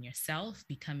understanding yourself,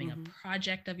 becoming a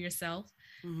project of yourself.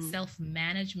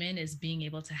 Self-management is being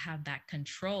able to have that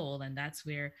control, and that's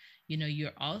where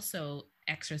you're also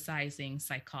exercising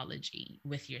psychology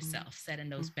with yourself, setting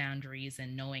those boundaries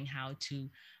and knowing how to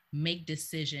make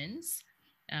decisions,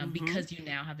 because you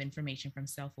now have information from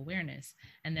self-awareness.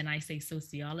 And then I say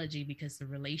sociology because the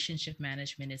relationship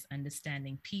management is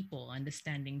understanding people,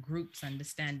 understanding groups,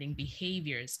 understanding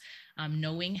behaviors,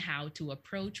 knowing how to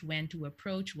approach, when to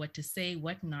approach, what to say,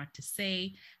 what not to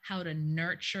say, how to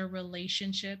nurture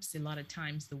relationships. A lot of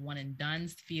times the one and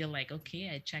dones feel like,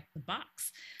 okay, I checked the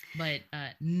box, but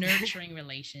nurturing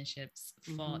relationships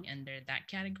fall under that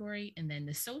category. And then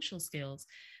the social skills,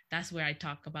 that's where I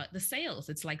talk about the sales.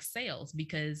 It's like sales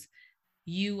because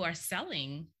you are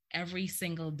selling every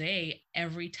single day,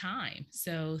 every time.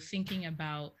 So thinking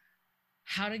about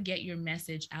how to get your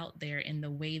message out there in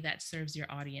the way that serves your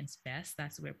audience best.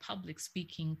 That's where public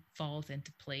speaking falls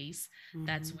into place.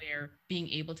 That's where being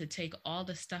able to take all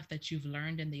the stuff that you've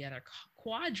learned in the other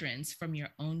quadrants from your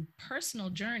own personal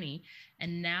journey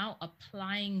and now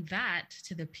applying that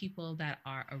to the people that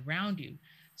are around you.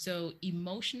 So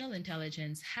emotional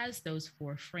intelligence has those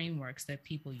four frameworks that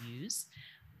people use.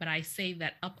 But I say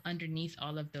that up underneath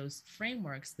all of those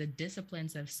frameworks, the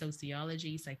disciplines of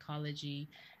sociology, psychology,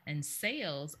 and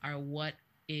sales are what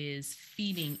is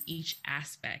feeding each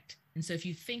aspect. And so if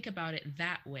you think about it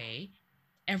that way,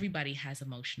 everybody has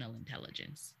emotional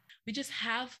intelligence. We just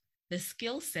have the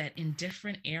skill set in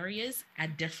different areas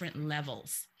at different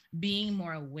levels. being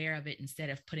more aware of it instead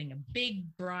of putting a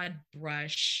big broad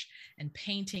brush and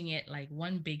painting it like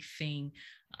one big thing,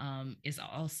 is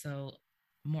also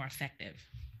more effective.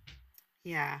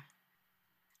 Yeah.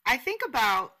 I think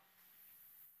about,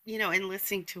 in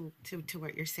listening to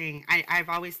what you're saying, I've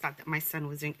always thought that my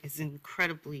son is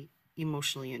incredibly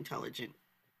emotionally intelligent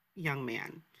young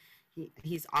man.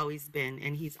 He's always been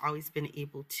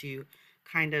able to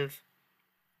kind of,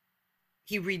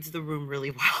 he reads the room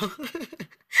really well.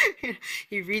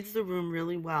 He reads the room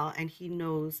really well, and he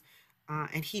knows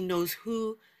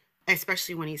who,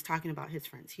 especially when he's talking about his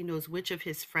friends, he knows which of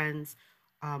his friends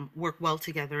work well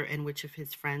together and which of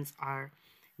his friends are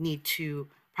need to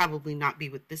probably not be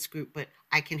with this group, but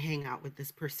I can hang out with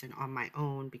this person on my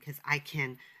own because I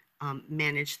can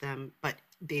manage them, but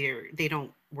they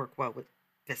don't work well with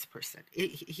this person.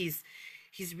 He's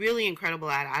really incredible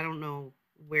at it. I don't know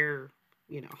where,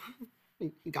 you know,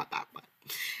 he got that,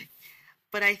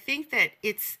 but I think that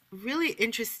it's really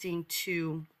interesting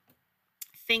to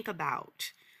think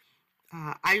about.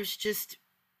 I was just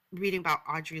reading about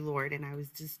Audre Lorde, and I was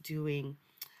just doing.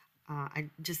 I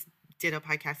just did a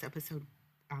podcast episode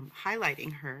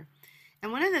highlighting her,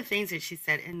 and one of the things that she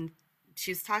said, and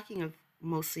she was talking of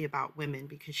mostly about women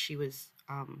because she was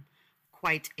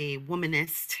quite a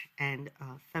womanist and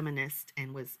a feminist,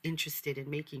 and was interested in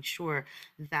making sure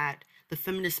that the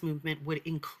feminist movement would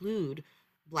include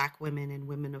Black women and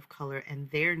women of color and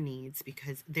their needs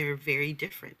because they're very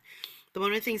different. But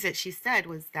one of the things that she said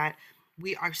was that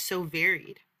we are so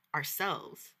varied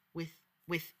ourselves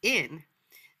within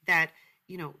that,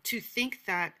 to think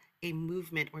that a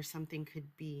movement or something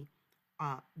could be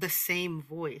the same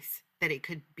voice, that it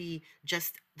could be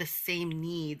just the same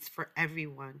needs for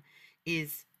everyone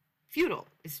is futile,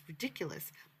 is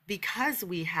ridiculous, because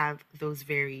we have those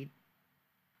varied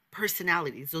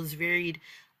personalities, those varied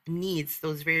needs,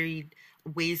 those varied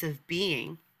ways of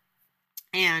being.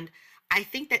 And I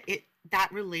think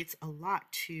that relates a lot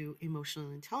to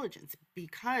emotional intelligence,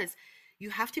 because you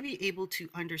have to be able to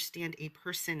understand a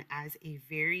person as a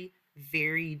very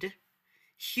varied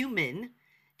human,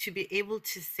 to be able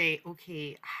to say,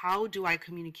 okay, how do I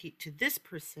communicate to this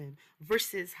person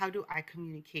versus how do I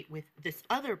communicate with this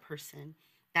other person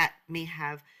that may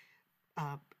have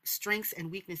strengths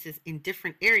and weaknesses in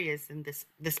different areas than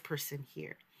this person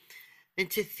here.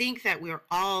 And to think that we're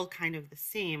all kind of the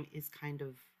same is kind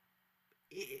of,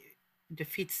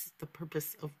 defeats the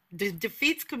purpose of,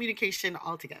 defeats communication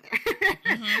altogether.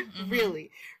 Mm-hmm, mm-hmm.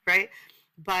 Really, right?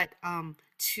 But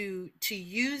to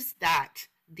use that,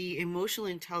 the emotional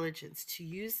intelligence, to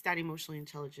use that emotional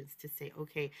intelligence to say,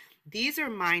 okay, these are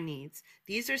my needs.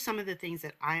 These are some of the things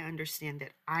that I understand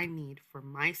that I need for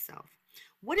myself.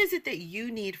 What is it that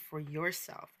you need for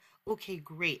yourself? Okay,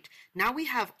 great. Now we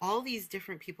have all these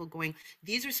different people going,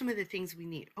 these are some of the things we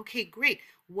need. Okay, great.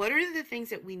 What are the things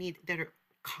that we need that are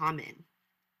common?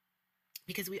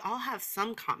 Because we all have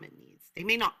some common needs. They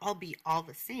may not all be all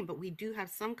the same, but we do have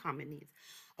some common needs.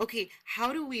 Okay,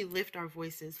 how do we lift our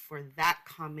voices for that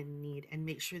common need and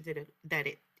make sure that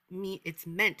it's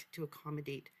meant to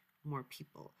accommodate more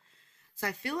people? So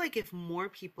I feel like if more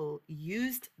people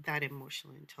used that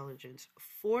emotional intelligence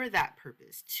for that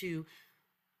purpose, to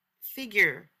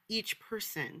figure each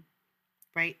person,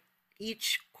 right?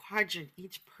 Each quadrant,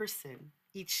 each person,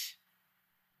 each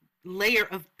layer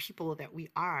of people that we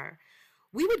are,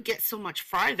 we would get so much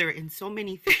farther in so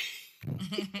many things.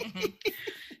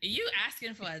 You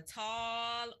asking for a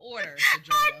tall order,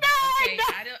 Sojola. Okay,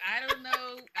 I don't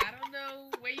know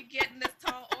where you getting this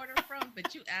tall order from,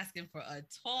 but you asking for a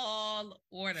tall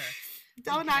order.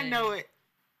 Don't I know it?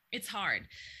 It's hard,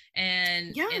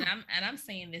 and I'm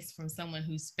saying this from someone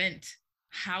who spent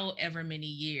however many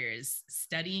years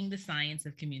studying the science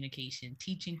of communication,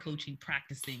 teaching, coaching,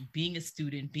 practicing, being a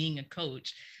student, being a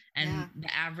coach, and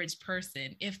the average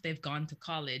person, if they've gone to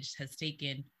college, has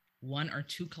taken 1 or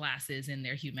 2 classes in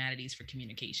their humanities for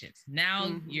communications.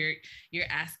 Now you're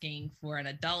asking for an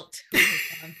adult who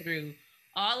has gone through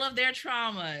all of their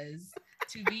traumas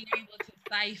to be able to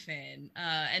siphon.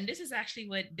 And this is actually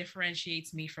what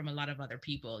differentiates me from a lot of other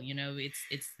people.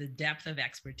 It's the depth of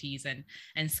expertise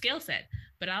and skill set.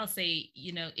 But I'll say,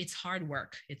 it's hard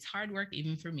work. It's hard work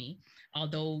even for me,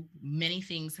 although many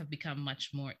things have become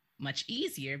much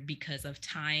easier because of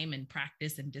time and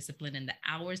practice and discipline and the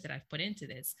hours that I've put into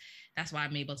this. That's why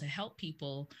I'm able to help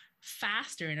people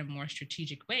faster in a more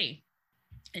strategic way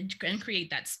and create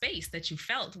that space that you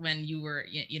felt when you were,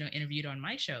 interviewed on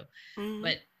my show. Mm-hmm.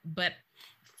 But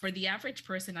for the average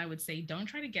person, I would say, don't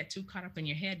try to get too caught up in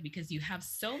your head, because you have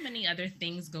so many other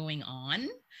things going on.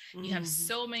 Mm-hmm. You have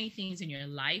so many things in your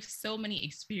life, so many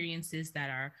experiences that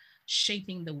are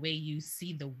shaping the way you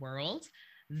see the world,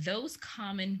 those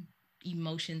common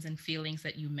emotions and feelings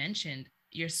that you mentioned,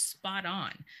 you're spot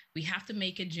on. We have to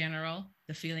make it general,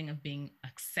 the feeling of being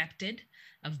accepted,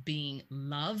 of being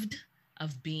loved,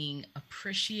 of being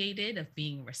appreciated, of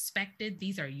being respected.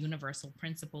 These are universal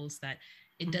principles that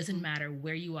it doesn't matter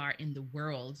where you are in the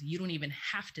world. You don't even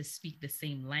have to speak the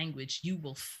same language. You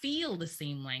will feel the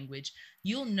same language.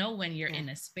 You'll know when you're in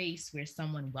a space where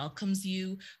someone welcomes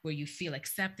you, where you feel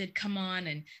accepted. Come on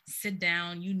and sit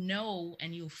down. You know,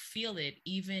 and you'll feel it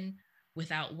even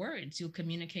without words. You'll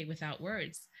communicate without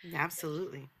words.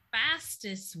 Absolutely.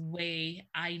 Fastest way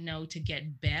I know to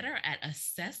get better at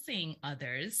assessing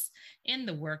others in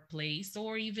the workplace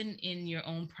or even in your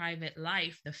own private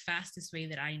life, the fastest way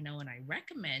that I know and I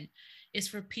recommend is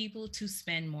for people to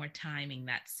spend more time in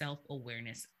that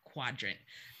self-awareness quadrant,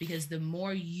 because the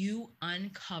more you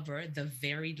uncover the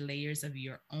varied layers of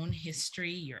your own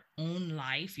history, your own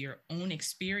life, your own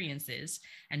experiences,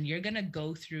 and you're going to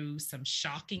go through some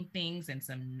shocking things and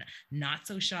some not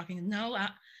so shocking. No,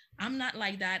 I'm not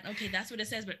like that. Okay, that's what it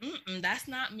says, but that's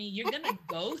not me. You're going to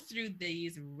go through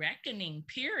these reckoning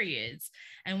periods.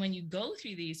 And when you go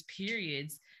through these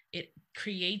periods, it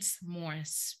creates more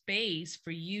space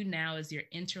for you now as you're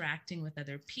interacting with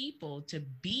other people to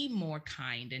be more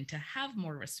kind and to have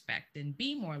more respect and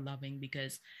be more loving,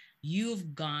 because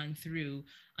you've gone through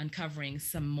uncovering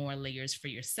some more layers for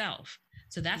yourself.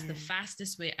 So that's the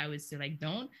fastest way I would say, like,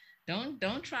 don't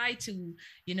try to,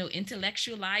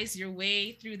 intellectualize your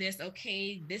way through this.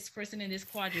 Okay, this person in this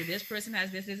quadrant, this person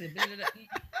has this.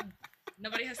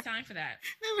 Nobody has time for that.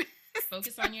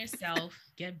 Focus on yourself,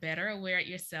 get better aware at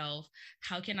yourself.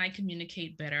 How can I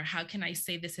communicate better? How can I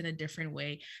say this in a different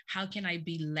way? How can I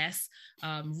be less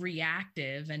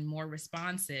reactive and more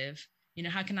responsive?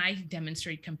 How can I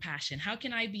demonstrate compassion? How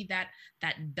can I be that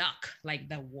duck, like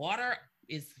the water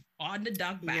is on the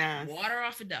duck back, water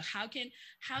off a duck? How can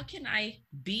I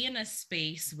be in a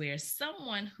space where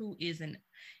someone who is in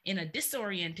a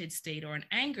disoriented state or an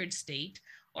angered state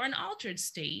or an altered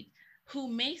state, who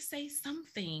may say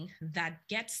something that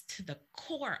gets to the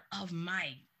core of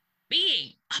my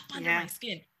being, up under my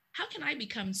skin, how can I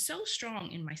become so strong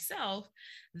in myself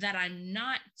that I'm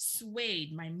not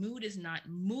swayed, my mood is not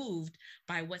moved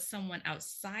by what someone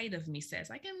outside of me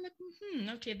says? I can look,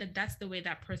 okay, that's the way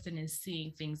that person is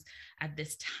seeing things at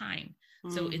this time.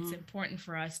 So it's important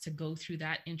for us to go through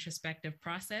that introspective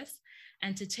process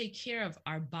and to take care of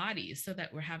our bodies so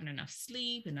that we're having enough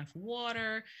sleep, enough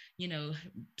water,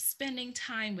 spending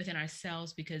time within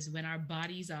ourselves, because when our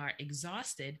bodies are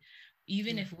exhausted,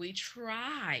 even if we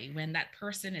try, when that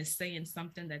person is saying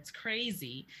something that's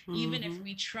crazy, even if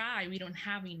we try, we don't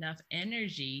have enough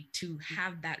energy to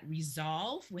have that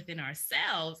resolve within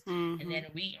ourselves. And then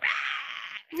we, I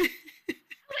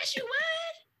wish you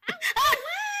would. I wish you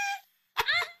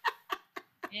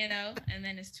would. And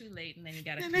then it's too late, and then you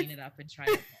got to clean it up and try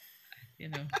it,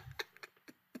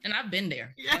 And I've been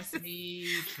there. Trust me.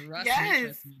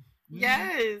 Trust me.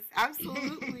 Yes,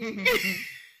 absolutely.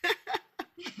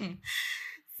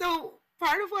 So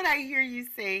part of what I hear you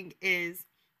saying is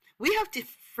we have to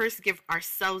first give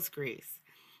ourselves grace,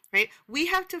 right? We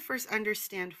have to first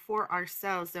understand for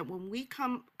ourselves that when we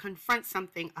confront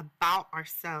something about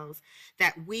ourselves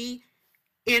that we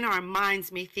in our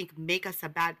minds may think make us a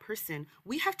bad person,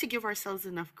 we have to give ourselves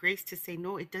enough grace to say,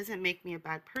 no, it doesn't make me a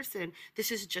bad person.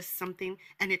 This is just something,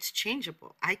 and it's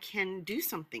changeable. I can do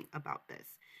something about this.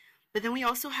 But then we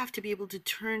also have to be able to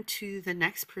turn to the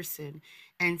next person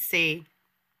and say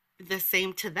the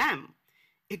same to them.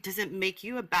 It doesn't make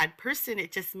you a bad person.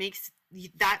 It just makes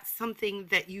that something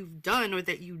that you've done or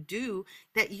that you do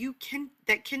that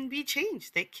can be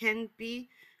changed, that can be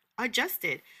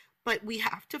adjusted. But we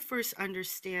have to first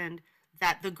understand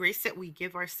that the grace that we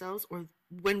give ourselves, or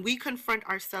when we confront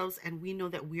ourselves and we know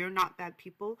that we are not bad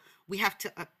people, we have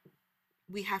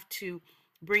to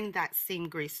bring that same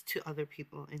grace to other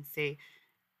people and say,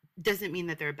 doesn't mean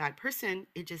that they're a bad person.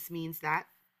 It just means that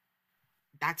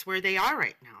that's where they are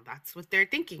right now. That's what they're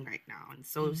thinking right now. And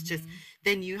so it's just,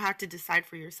 then you have to decide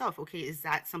for yourself, okay, is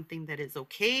that something that is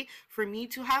okay for me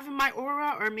to have in my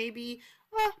aura? Or maybe,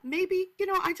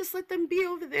 I just let them be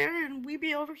over there and we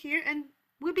be over here and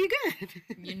we'll be good.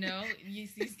 You said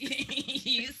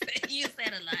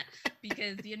a lot,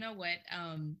 because you know what?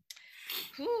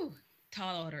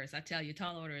 Tall orders. I tell you,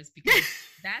 tall orders, because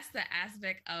That's the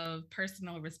aspect of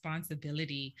personal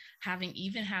responsibility, having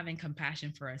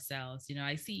compassion for ourselves.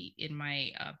 I see in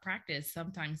my practice,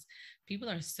 sometimes people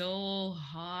are so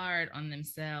hard on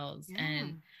themselves. Yeah.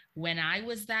 And when I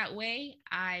was that way,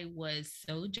 I was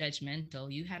so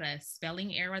judgmental. You had a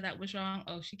spelling error that was wrong.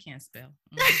 Oh, she can't spell.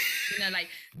 Like,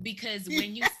 because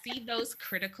when you Yeah. see those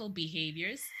critical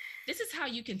behaviors, this is how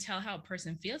you can tell how a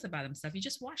person feels about himself. You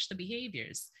just watch the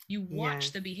behaviors. You watch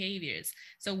Yes. the behaviors.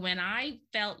 So when I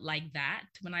felt like that,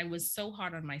 when I was so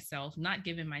hard on myself, not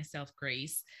giving myself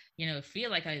grace, feel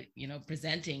like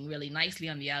presenting really nicely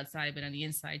on the outside, but on the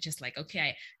inside, just like,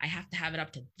 okay, I have to have it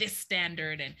up to this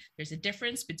standard. And there's a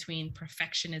difference between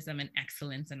perfectionism and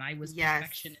excellence. And I was Yes.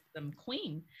 perfectionism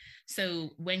queen.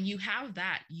 So when you have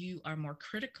that, you are more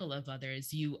critical of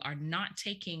others. You are not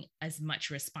taking as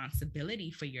much responsibility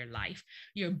for your life.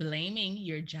 You're blaming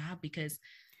your job because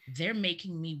they're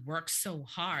making me work so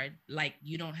hard, like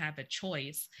you don't have a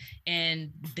choice,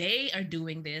 and they are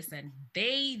doing this, and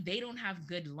they don't have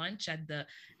good lunch at the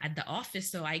office,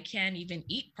 so I can't even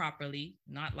eat properly.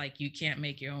 Not like you can't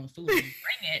make your own food and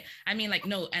bring it. I mean, like,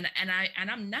 no. And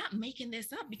I'm not making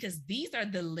this up, because these are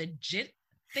the legit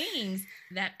things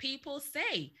that people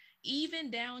say, even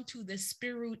down to the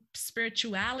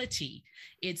spirituality.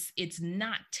 It's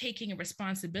not taking a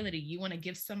responsibility. You want to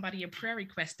give somebody a prayer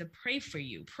request to pray for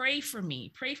you, pray for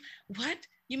me, what?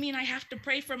 You mean I have to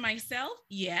pray for myself?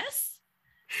 Yes.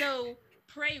 So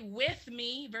pray with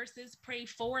me versus pray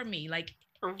for me. Like,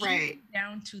 Right. even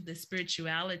down to the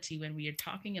spirituality, when we are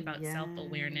talking about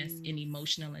self-awareness Yes. and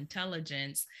emotional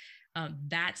intelligence,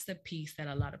 that's the piece that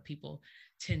a lot of people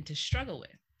tend to struggle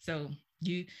with. So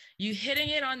you hitting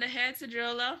it on the head,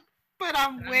 Cedrilla. But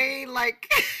I'm way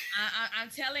like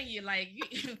I'm telling you, like,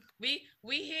 we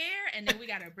here, and then we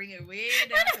gotta bring it way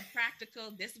down to practical.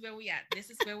 This is where we at.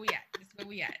 This is where we at. This is where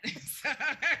we at.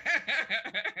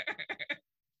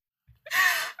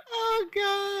 oh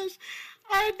gosh.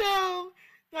 I know.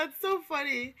 That's so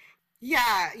funny.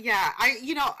 Yeah, yeah.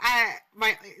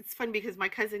 It's funny because my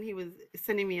cousin, he was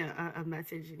sending me a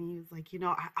message, and he was like,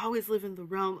 I always live in the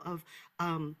realm of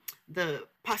the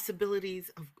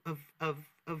possibilities of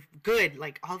good,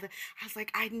 like all the. I was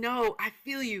like, I know, I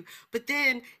feel you, but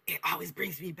then it always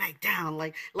brings me back down.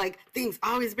 Like things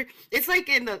always bring. It's like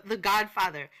in the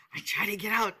Godfather. I try to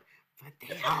get out, but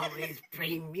they always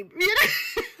bring me.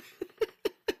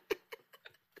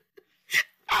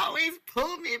 Always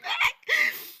pull me back.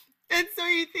 And so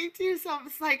you think to yourself,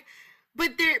 it's like,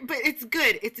 but it's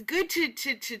good. It's good to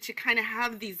kind of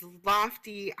have these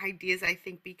lofty ideas, I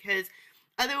think, because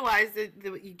otherwise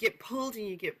you get pulled and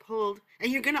you get pulled, and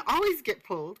you're gonna always get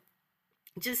pulled,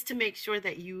 just to make sure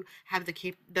that you have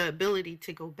the ability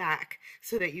to go back,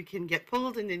 so that you can get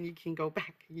pulled and then you can go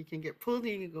back. You can get pulled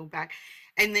and you can go back,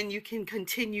 and then you can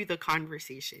continue the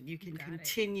conversation. You can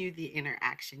continue the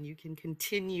interaction. You can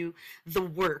continue the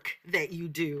work that you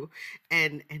do,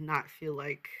 and not feel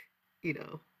like, you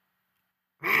know.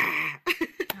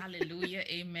 Hallelujah,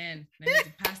 amen. I need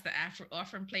to pass the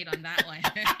offering plate on that one.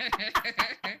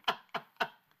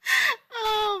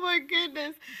 Oh my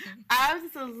goodness.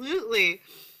 Absolutely.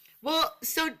 Well,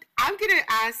 so I'm going to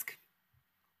ask,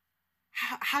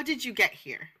 how did you get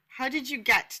here? How did you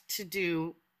get to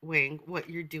do, Wing, what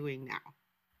you're doing now?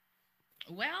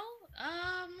 Well,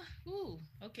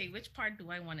 okay, which part do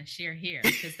I want to share here?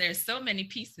 Because there's so many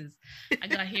pieces. I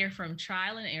got here from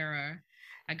trial and error.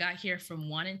 I got here from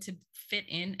wanting to fit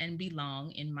in and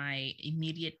belong in my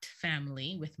immediate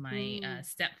family with my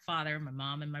stepfather, my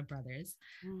mom, and my brothers.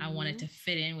 I wanted to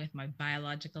fit in with my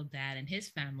biological dad and his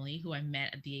family, who I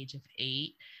met at the age of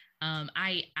 8.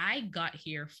 I got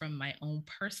here from my own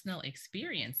personal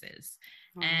experiences.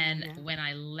 And when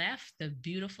I left the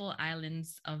beautiful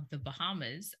islands of the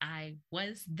Bahamas, I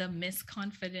was the Miss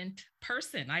Confident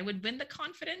person. I would win the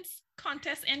confidence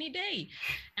contest any day.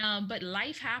 But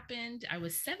life happened. I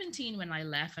was 17 when I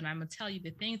left, and I'm going to tell you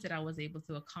the things that I was able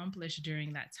to accomplish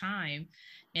during that time.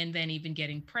 And then even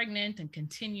getting pregnant and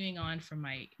continuing on for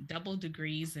my double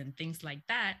degrees and things like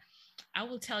that. I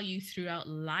will tell you, throughout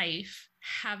life,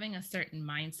 having a certain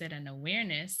mindset and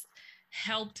awareness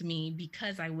helped me,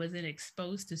 because I wasn't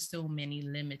exposed to so many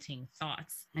limiting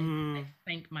thoughts. I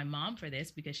thank my mom for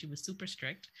this, because she was super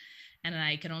strict, and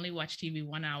I could only watch TV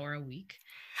 1 hour a week.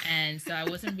 And so I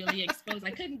wasn't really exposed.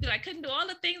 I couldn't do all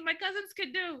the things my cousins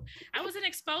could do. I wasn't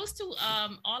exposed to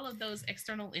all of those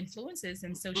external influences.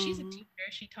 And so she's a teacher.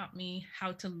 She taught me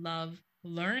how to love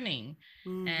learning.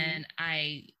 And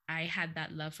I had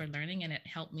that love for learning, and it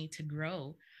helped me to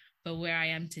grow. But where I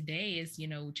am today is,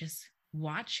 just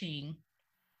watching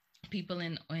people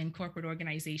in corporate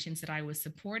organizations that I was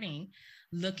supporting,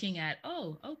 looking at,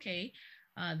 oh, okay,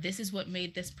 This is what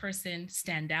made this person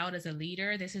stand out as a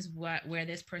leader. This is where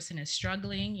this person is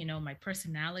struggling. You know, my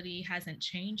personality hasn't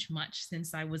changed much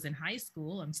since I was in high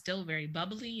school. I'm still very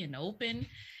bubbly and open,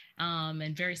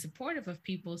 and very supportive of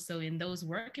people. So in those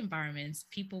work environments,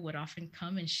 people would often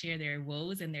come and share their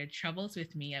woes and their troubles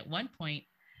with me. At one point,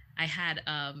 I had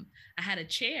a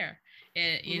chair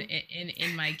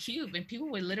in my cube, and people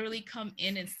would literally come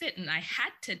in and sit, and I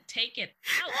had to take it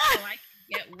out so I could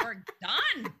get work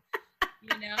done.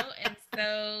 You know, and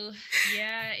so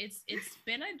yeah, it's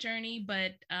been a journey,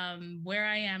 but where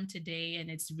I am today, and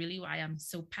it's really why I'm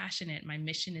so passionate. My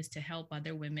mission is to help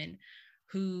other women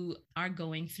who are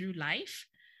going through life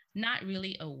not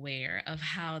really aware of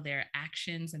how their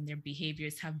actions and their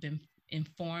behaviors have been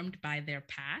informed by their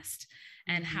past,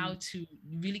 and how to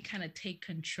really kind of take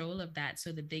control of that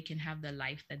so that they can have the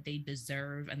life that they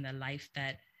deserve and the life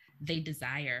that they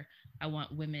desire. I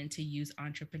want women to use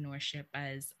entrepreneurship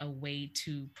as a way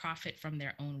to profit from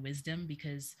their own wisdom,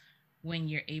 because when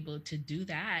you're able to do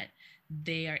that,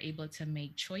 they are able to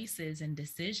make choices and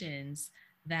decisions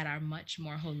that are much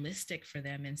more holistic for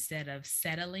them, instead of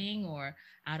settling or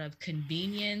out of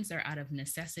convenience or out of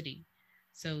necessity.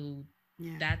 So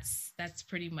yeah, that's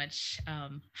pretty much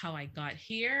how I got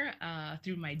here,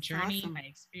 through my journey, awesome, my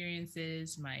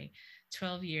experiences, my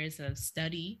 12 years of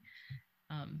study.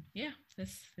 Yeah,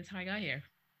 that's how I got here.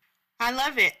 I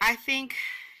love it. I think,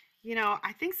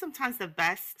 I think sometimes the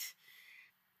best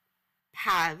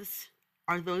paths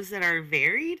are those that are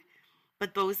varied,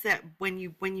 but those that when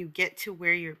you get to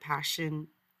where your passion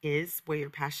is, where your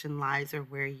passion lies, or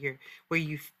where you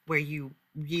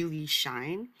really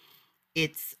shine,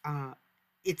 it's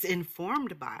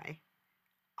informed by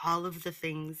all of the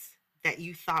things that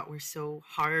you thought were so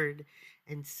hard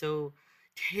and so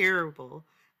terrible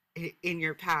in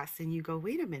your past, and you go,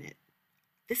 wait a minute,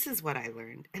 this is what I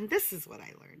learned, and this is what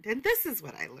I learned, and this is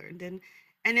what I learned, and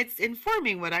it's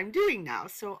informing what I'm doing now.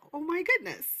 So, oh my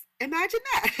goodness, imagine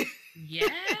that.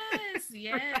 Yes.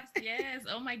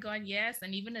 Oh my God, yes.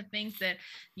 And even the things that,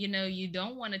 you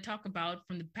don't want to talk about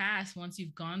from the past, once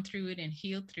you've gone through it and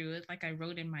healed through it, like I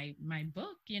wrote in my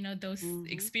book, those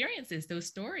experiences, those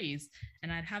stories.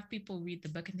 And I'd have people read the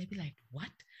book and they'd be like, what?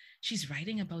 She's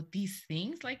writing about these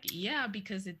things? Like, yeah,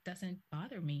 because it doesn't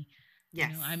bother me.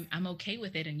 Yes. I'm okay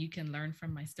with it, and you can learn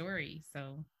from my story.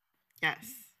 So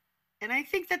yes. And I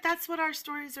think that that's what our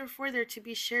stories are for. They're to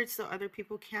be shared so other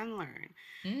people can learn.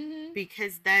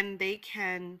 Because then they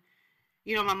can,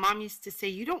 my mom used to say,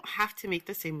 you don't have to make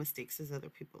the same mistakes as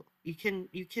other people. You can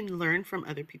learn from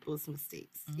other people's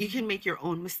mistakes. You can make your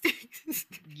own mistakes.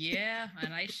 Yeah,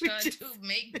 and I should to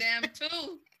make them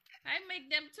too. I make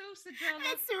them too, Sajala.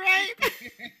 That's right.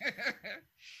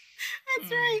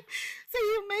 That's right. So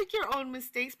you make your own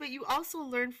mistakes, but you also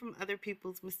learn from other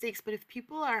people's mistakes. But if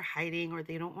people are hiding, or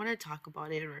they don't want to talk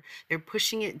about it, or they're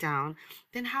pushing it down,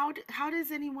 then how does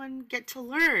anyone get to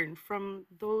learn from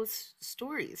those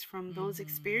stories, from those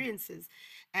experiences?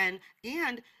 And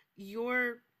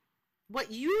what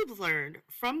you've learned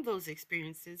from those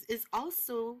experiences is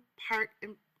also part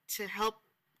to help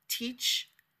teach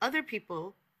other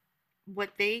people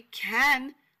what the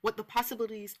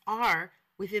possibilities are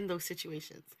within those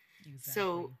situations. Exactly.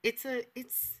 So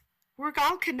we're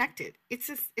all connected. It's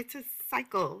a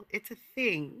cycle. It's a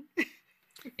thing.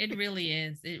 It really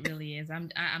is. It really is. I'm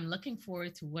looking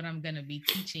forward to what I'm going to be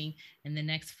teaching in the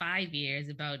next 5 years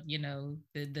about,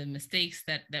 the mistakes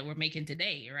that we're making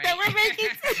today, right? That we're making.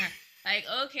 Like,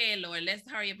 okay, Lord, let's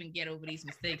hurry up and get over these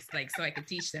mistakes, like, so I can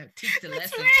teach the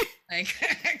lesson. Right. Like,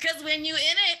 because when you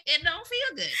in it don't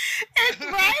feel good.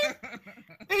 Right?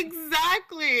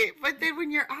 Exactly. But then when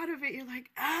you're out of it, you're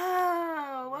like,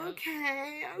 oh,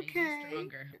 okay.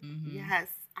 Stronger. Yes,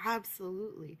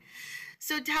 absolutely.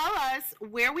 So tell us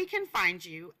where we can find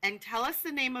you, and tell us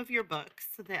the name of your book,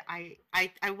 so that I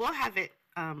will have it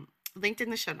linked in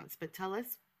the show notes. But tell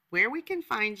us where we can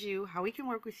find you, how we can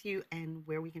work with you, and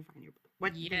where we can find your book.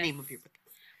 What the name of your book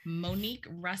is.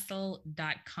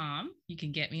 MoniqueRussell.com. You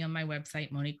can get me on my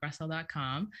website,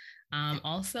 MoniqueRussell.com.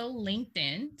 Also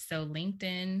LinkedIn. So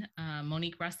LinkedIn,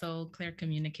 Monique Russell, Clear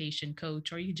Communication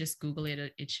Coach, or you just Google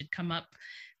it. It should come up.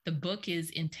 The book is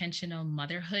Intentional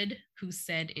Motherhood: Who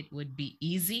Said It Would Be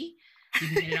Easy? You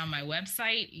can get it on my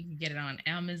website. You can get it on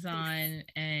Amazon,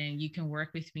 and you can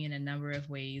work with me in a number of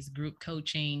ways: group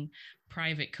coaching,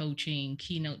 private coaching,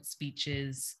 keynote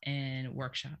speeches, and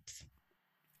workshops.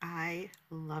 I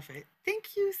love it.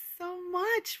 Thank you so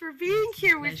much for being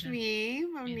here with me,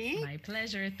 Monique. It's my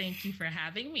pleasure. Thank you for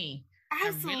having me. I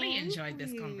really enjoyed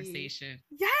this conversation.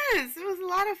 Yes, it was a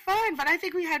lot of fun, but I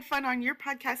think we had fun on your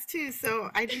podcast too, so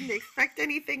I didn't expect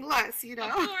anything less, you know?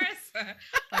 Of course.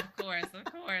 Of course. Of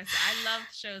course. I love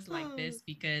shows like this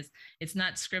because it's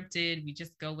not scripted. We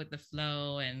just go with the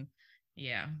flow and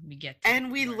yeah, we get to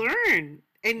and we learn.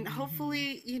 And Mm-hmm.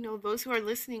 hopefully, you know, those who are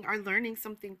listening are learning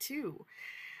something too.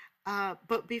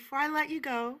 But before I let you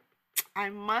go, I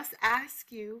must ask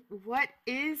you, what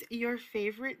is your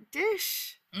favorite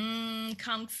dish?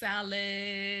 Conch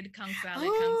salad, conch salad,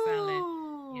 conch salad.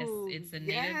 Yes, Oh, it's a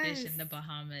native dish yes. in the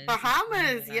Bahamas. It's one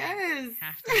Bahamas, that I yes.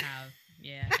 have to have.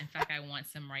 Yeah. In fact, I want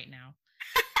some right now.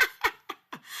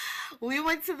 We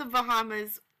went to the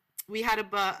Bahamas. We had a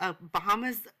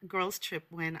Bahamas girls trip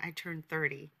when I turned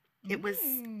 30. It was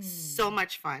so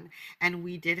much fun. And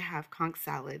we did have conch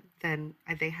salad. Then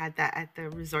they had that at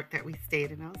the resort that we stayed.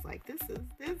 And I was like, this is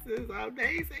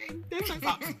amazing. This is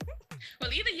awesome.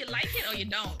 Well, either you like it or you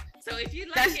don't. So if you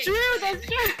like That's it, true. That's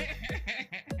true.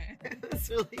 That's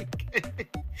really good.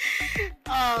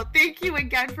 Oh, thank you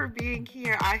again for being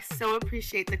here. I so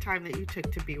appreciate the time that you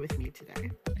took to be with me today.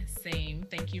 Same.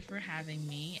 Thank you for having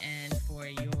me and for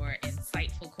your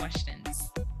insightful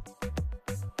questions.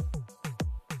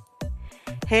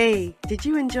 Hey, did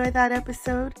you enjoy that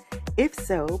episode? If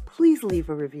so, please leave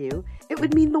a review. It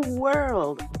would mean the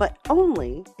world, but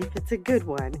only if it's a good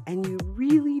one and you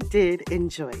really did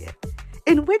enjoy it.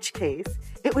 In which case,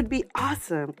 it would be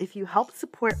awesome if you help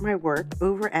support my work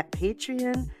over at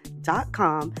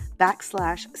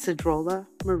patreon.com/Cedrola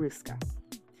Maruska.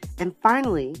 And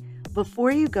finally,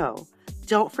 before you go,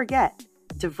 don't forget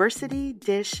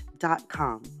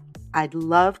diversitydish.com. I'd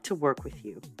love to work with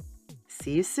you.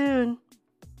 See you soon.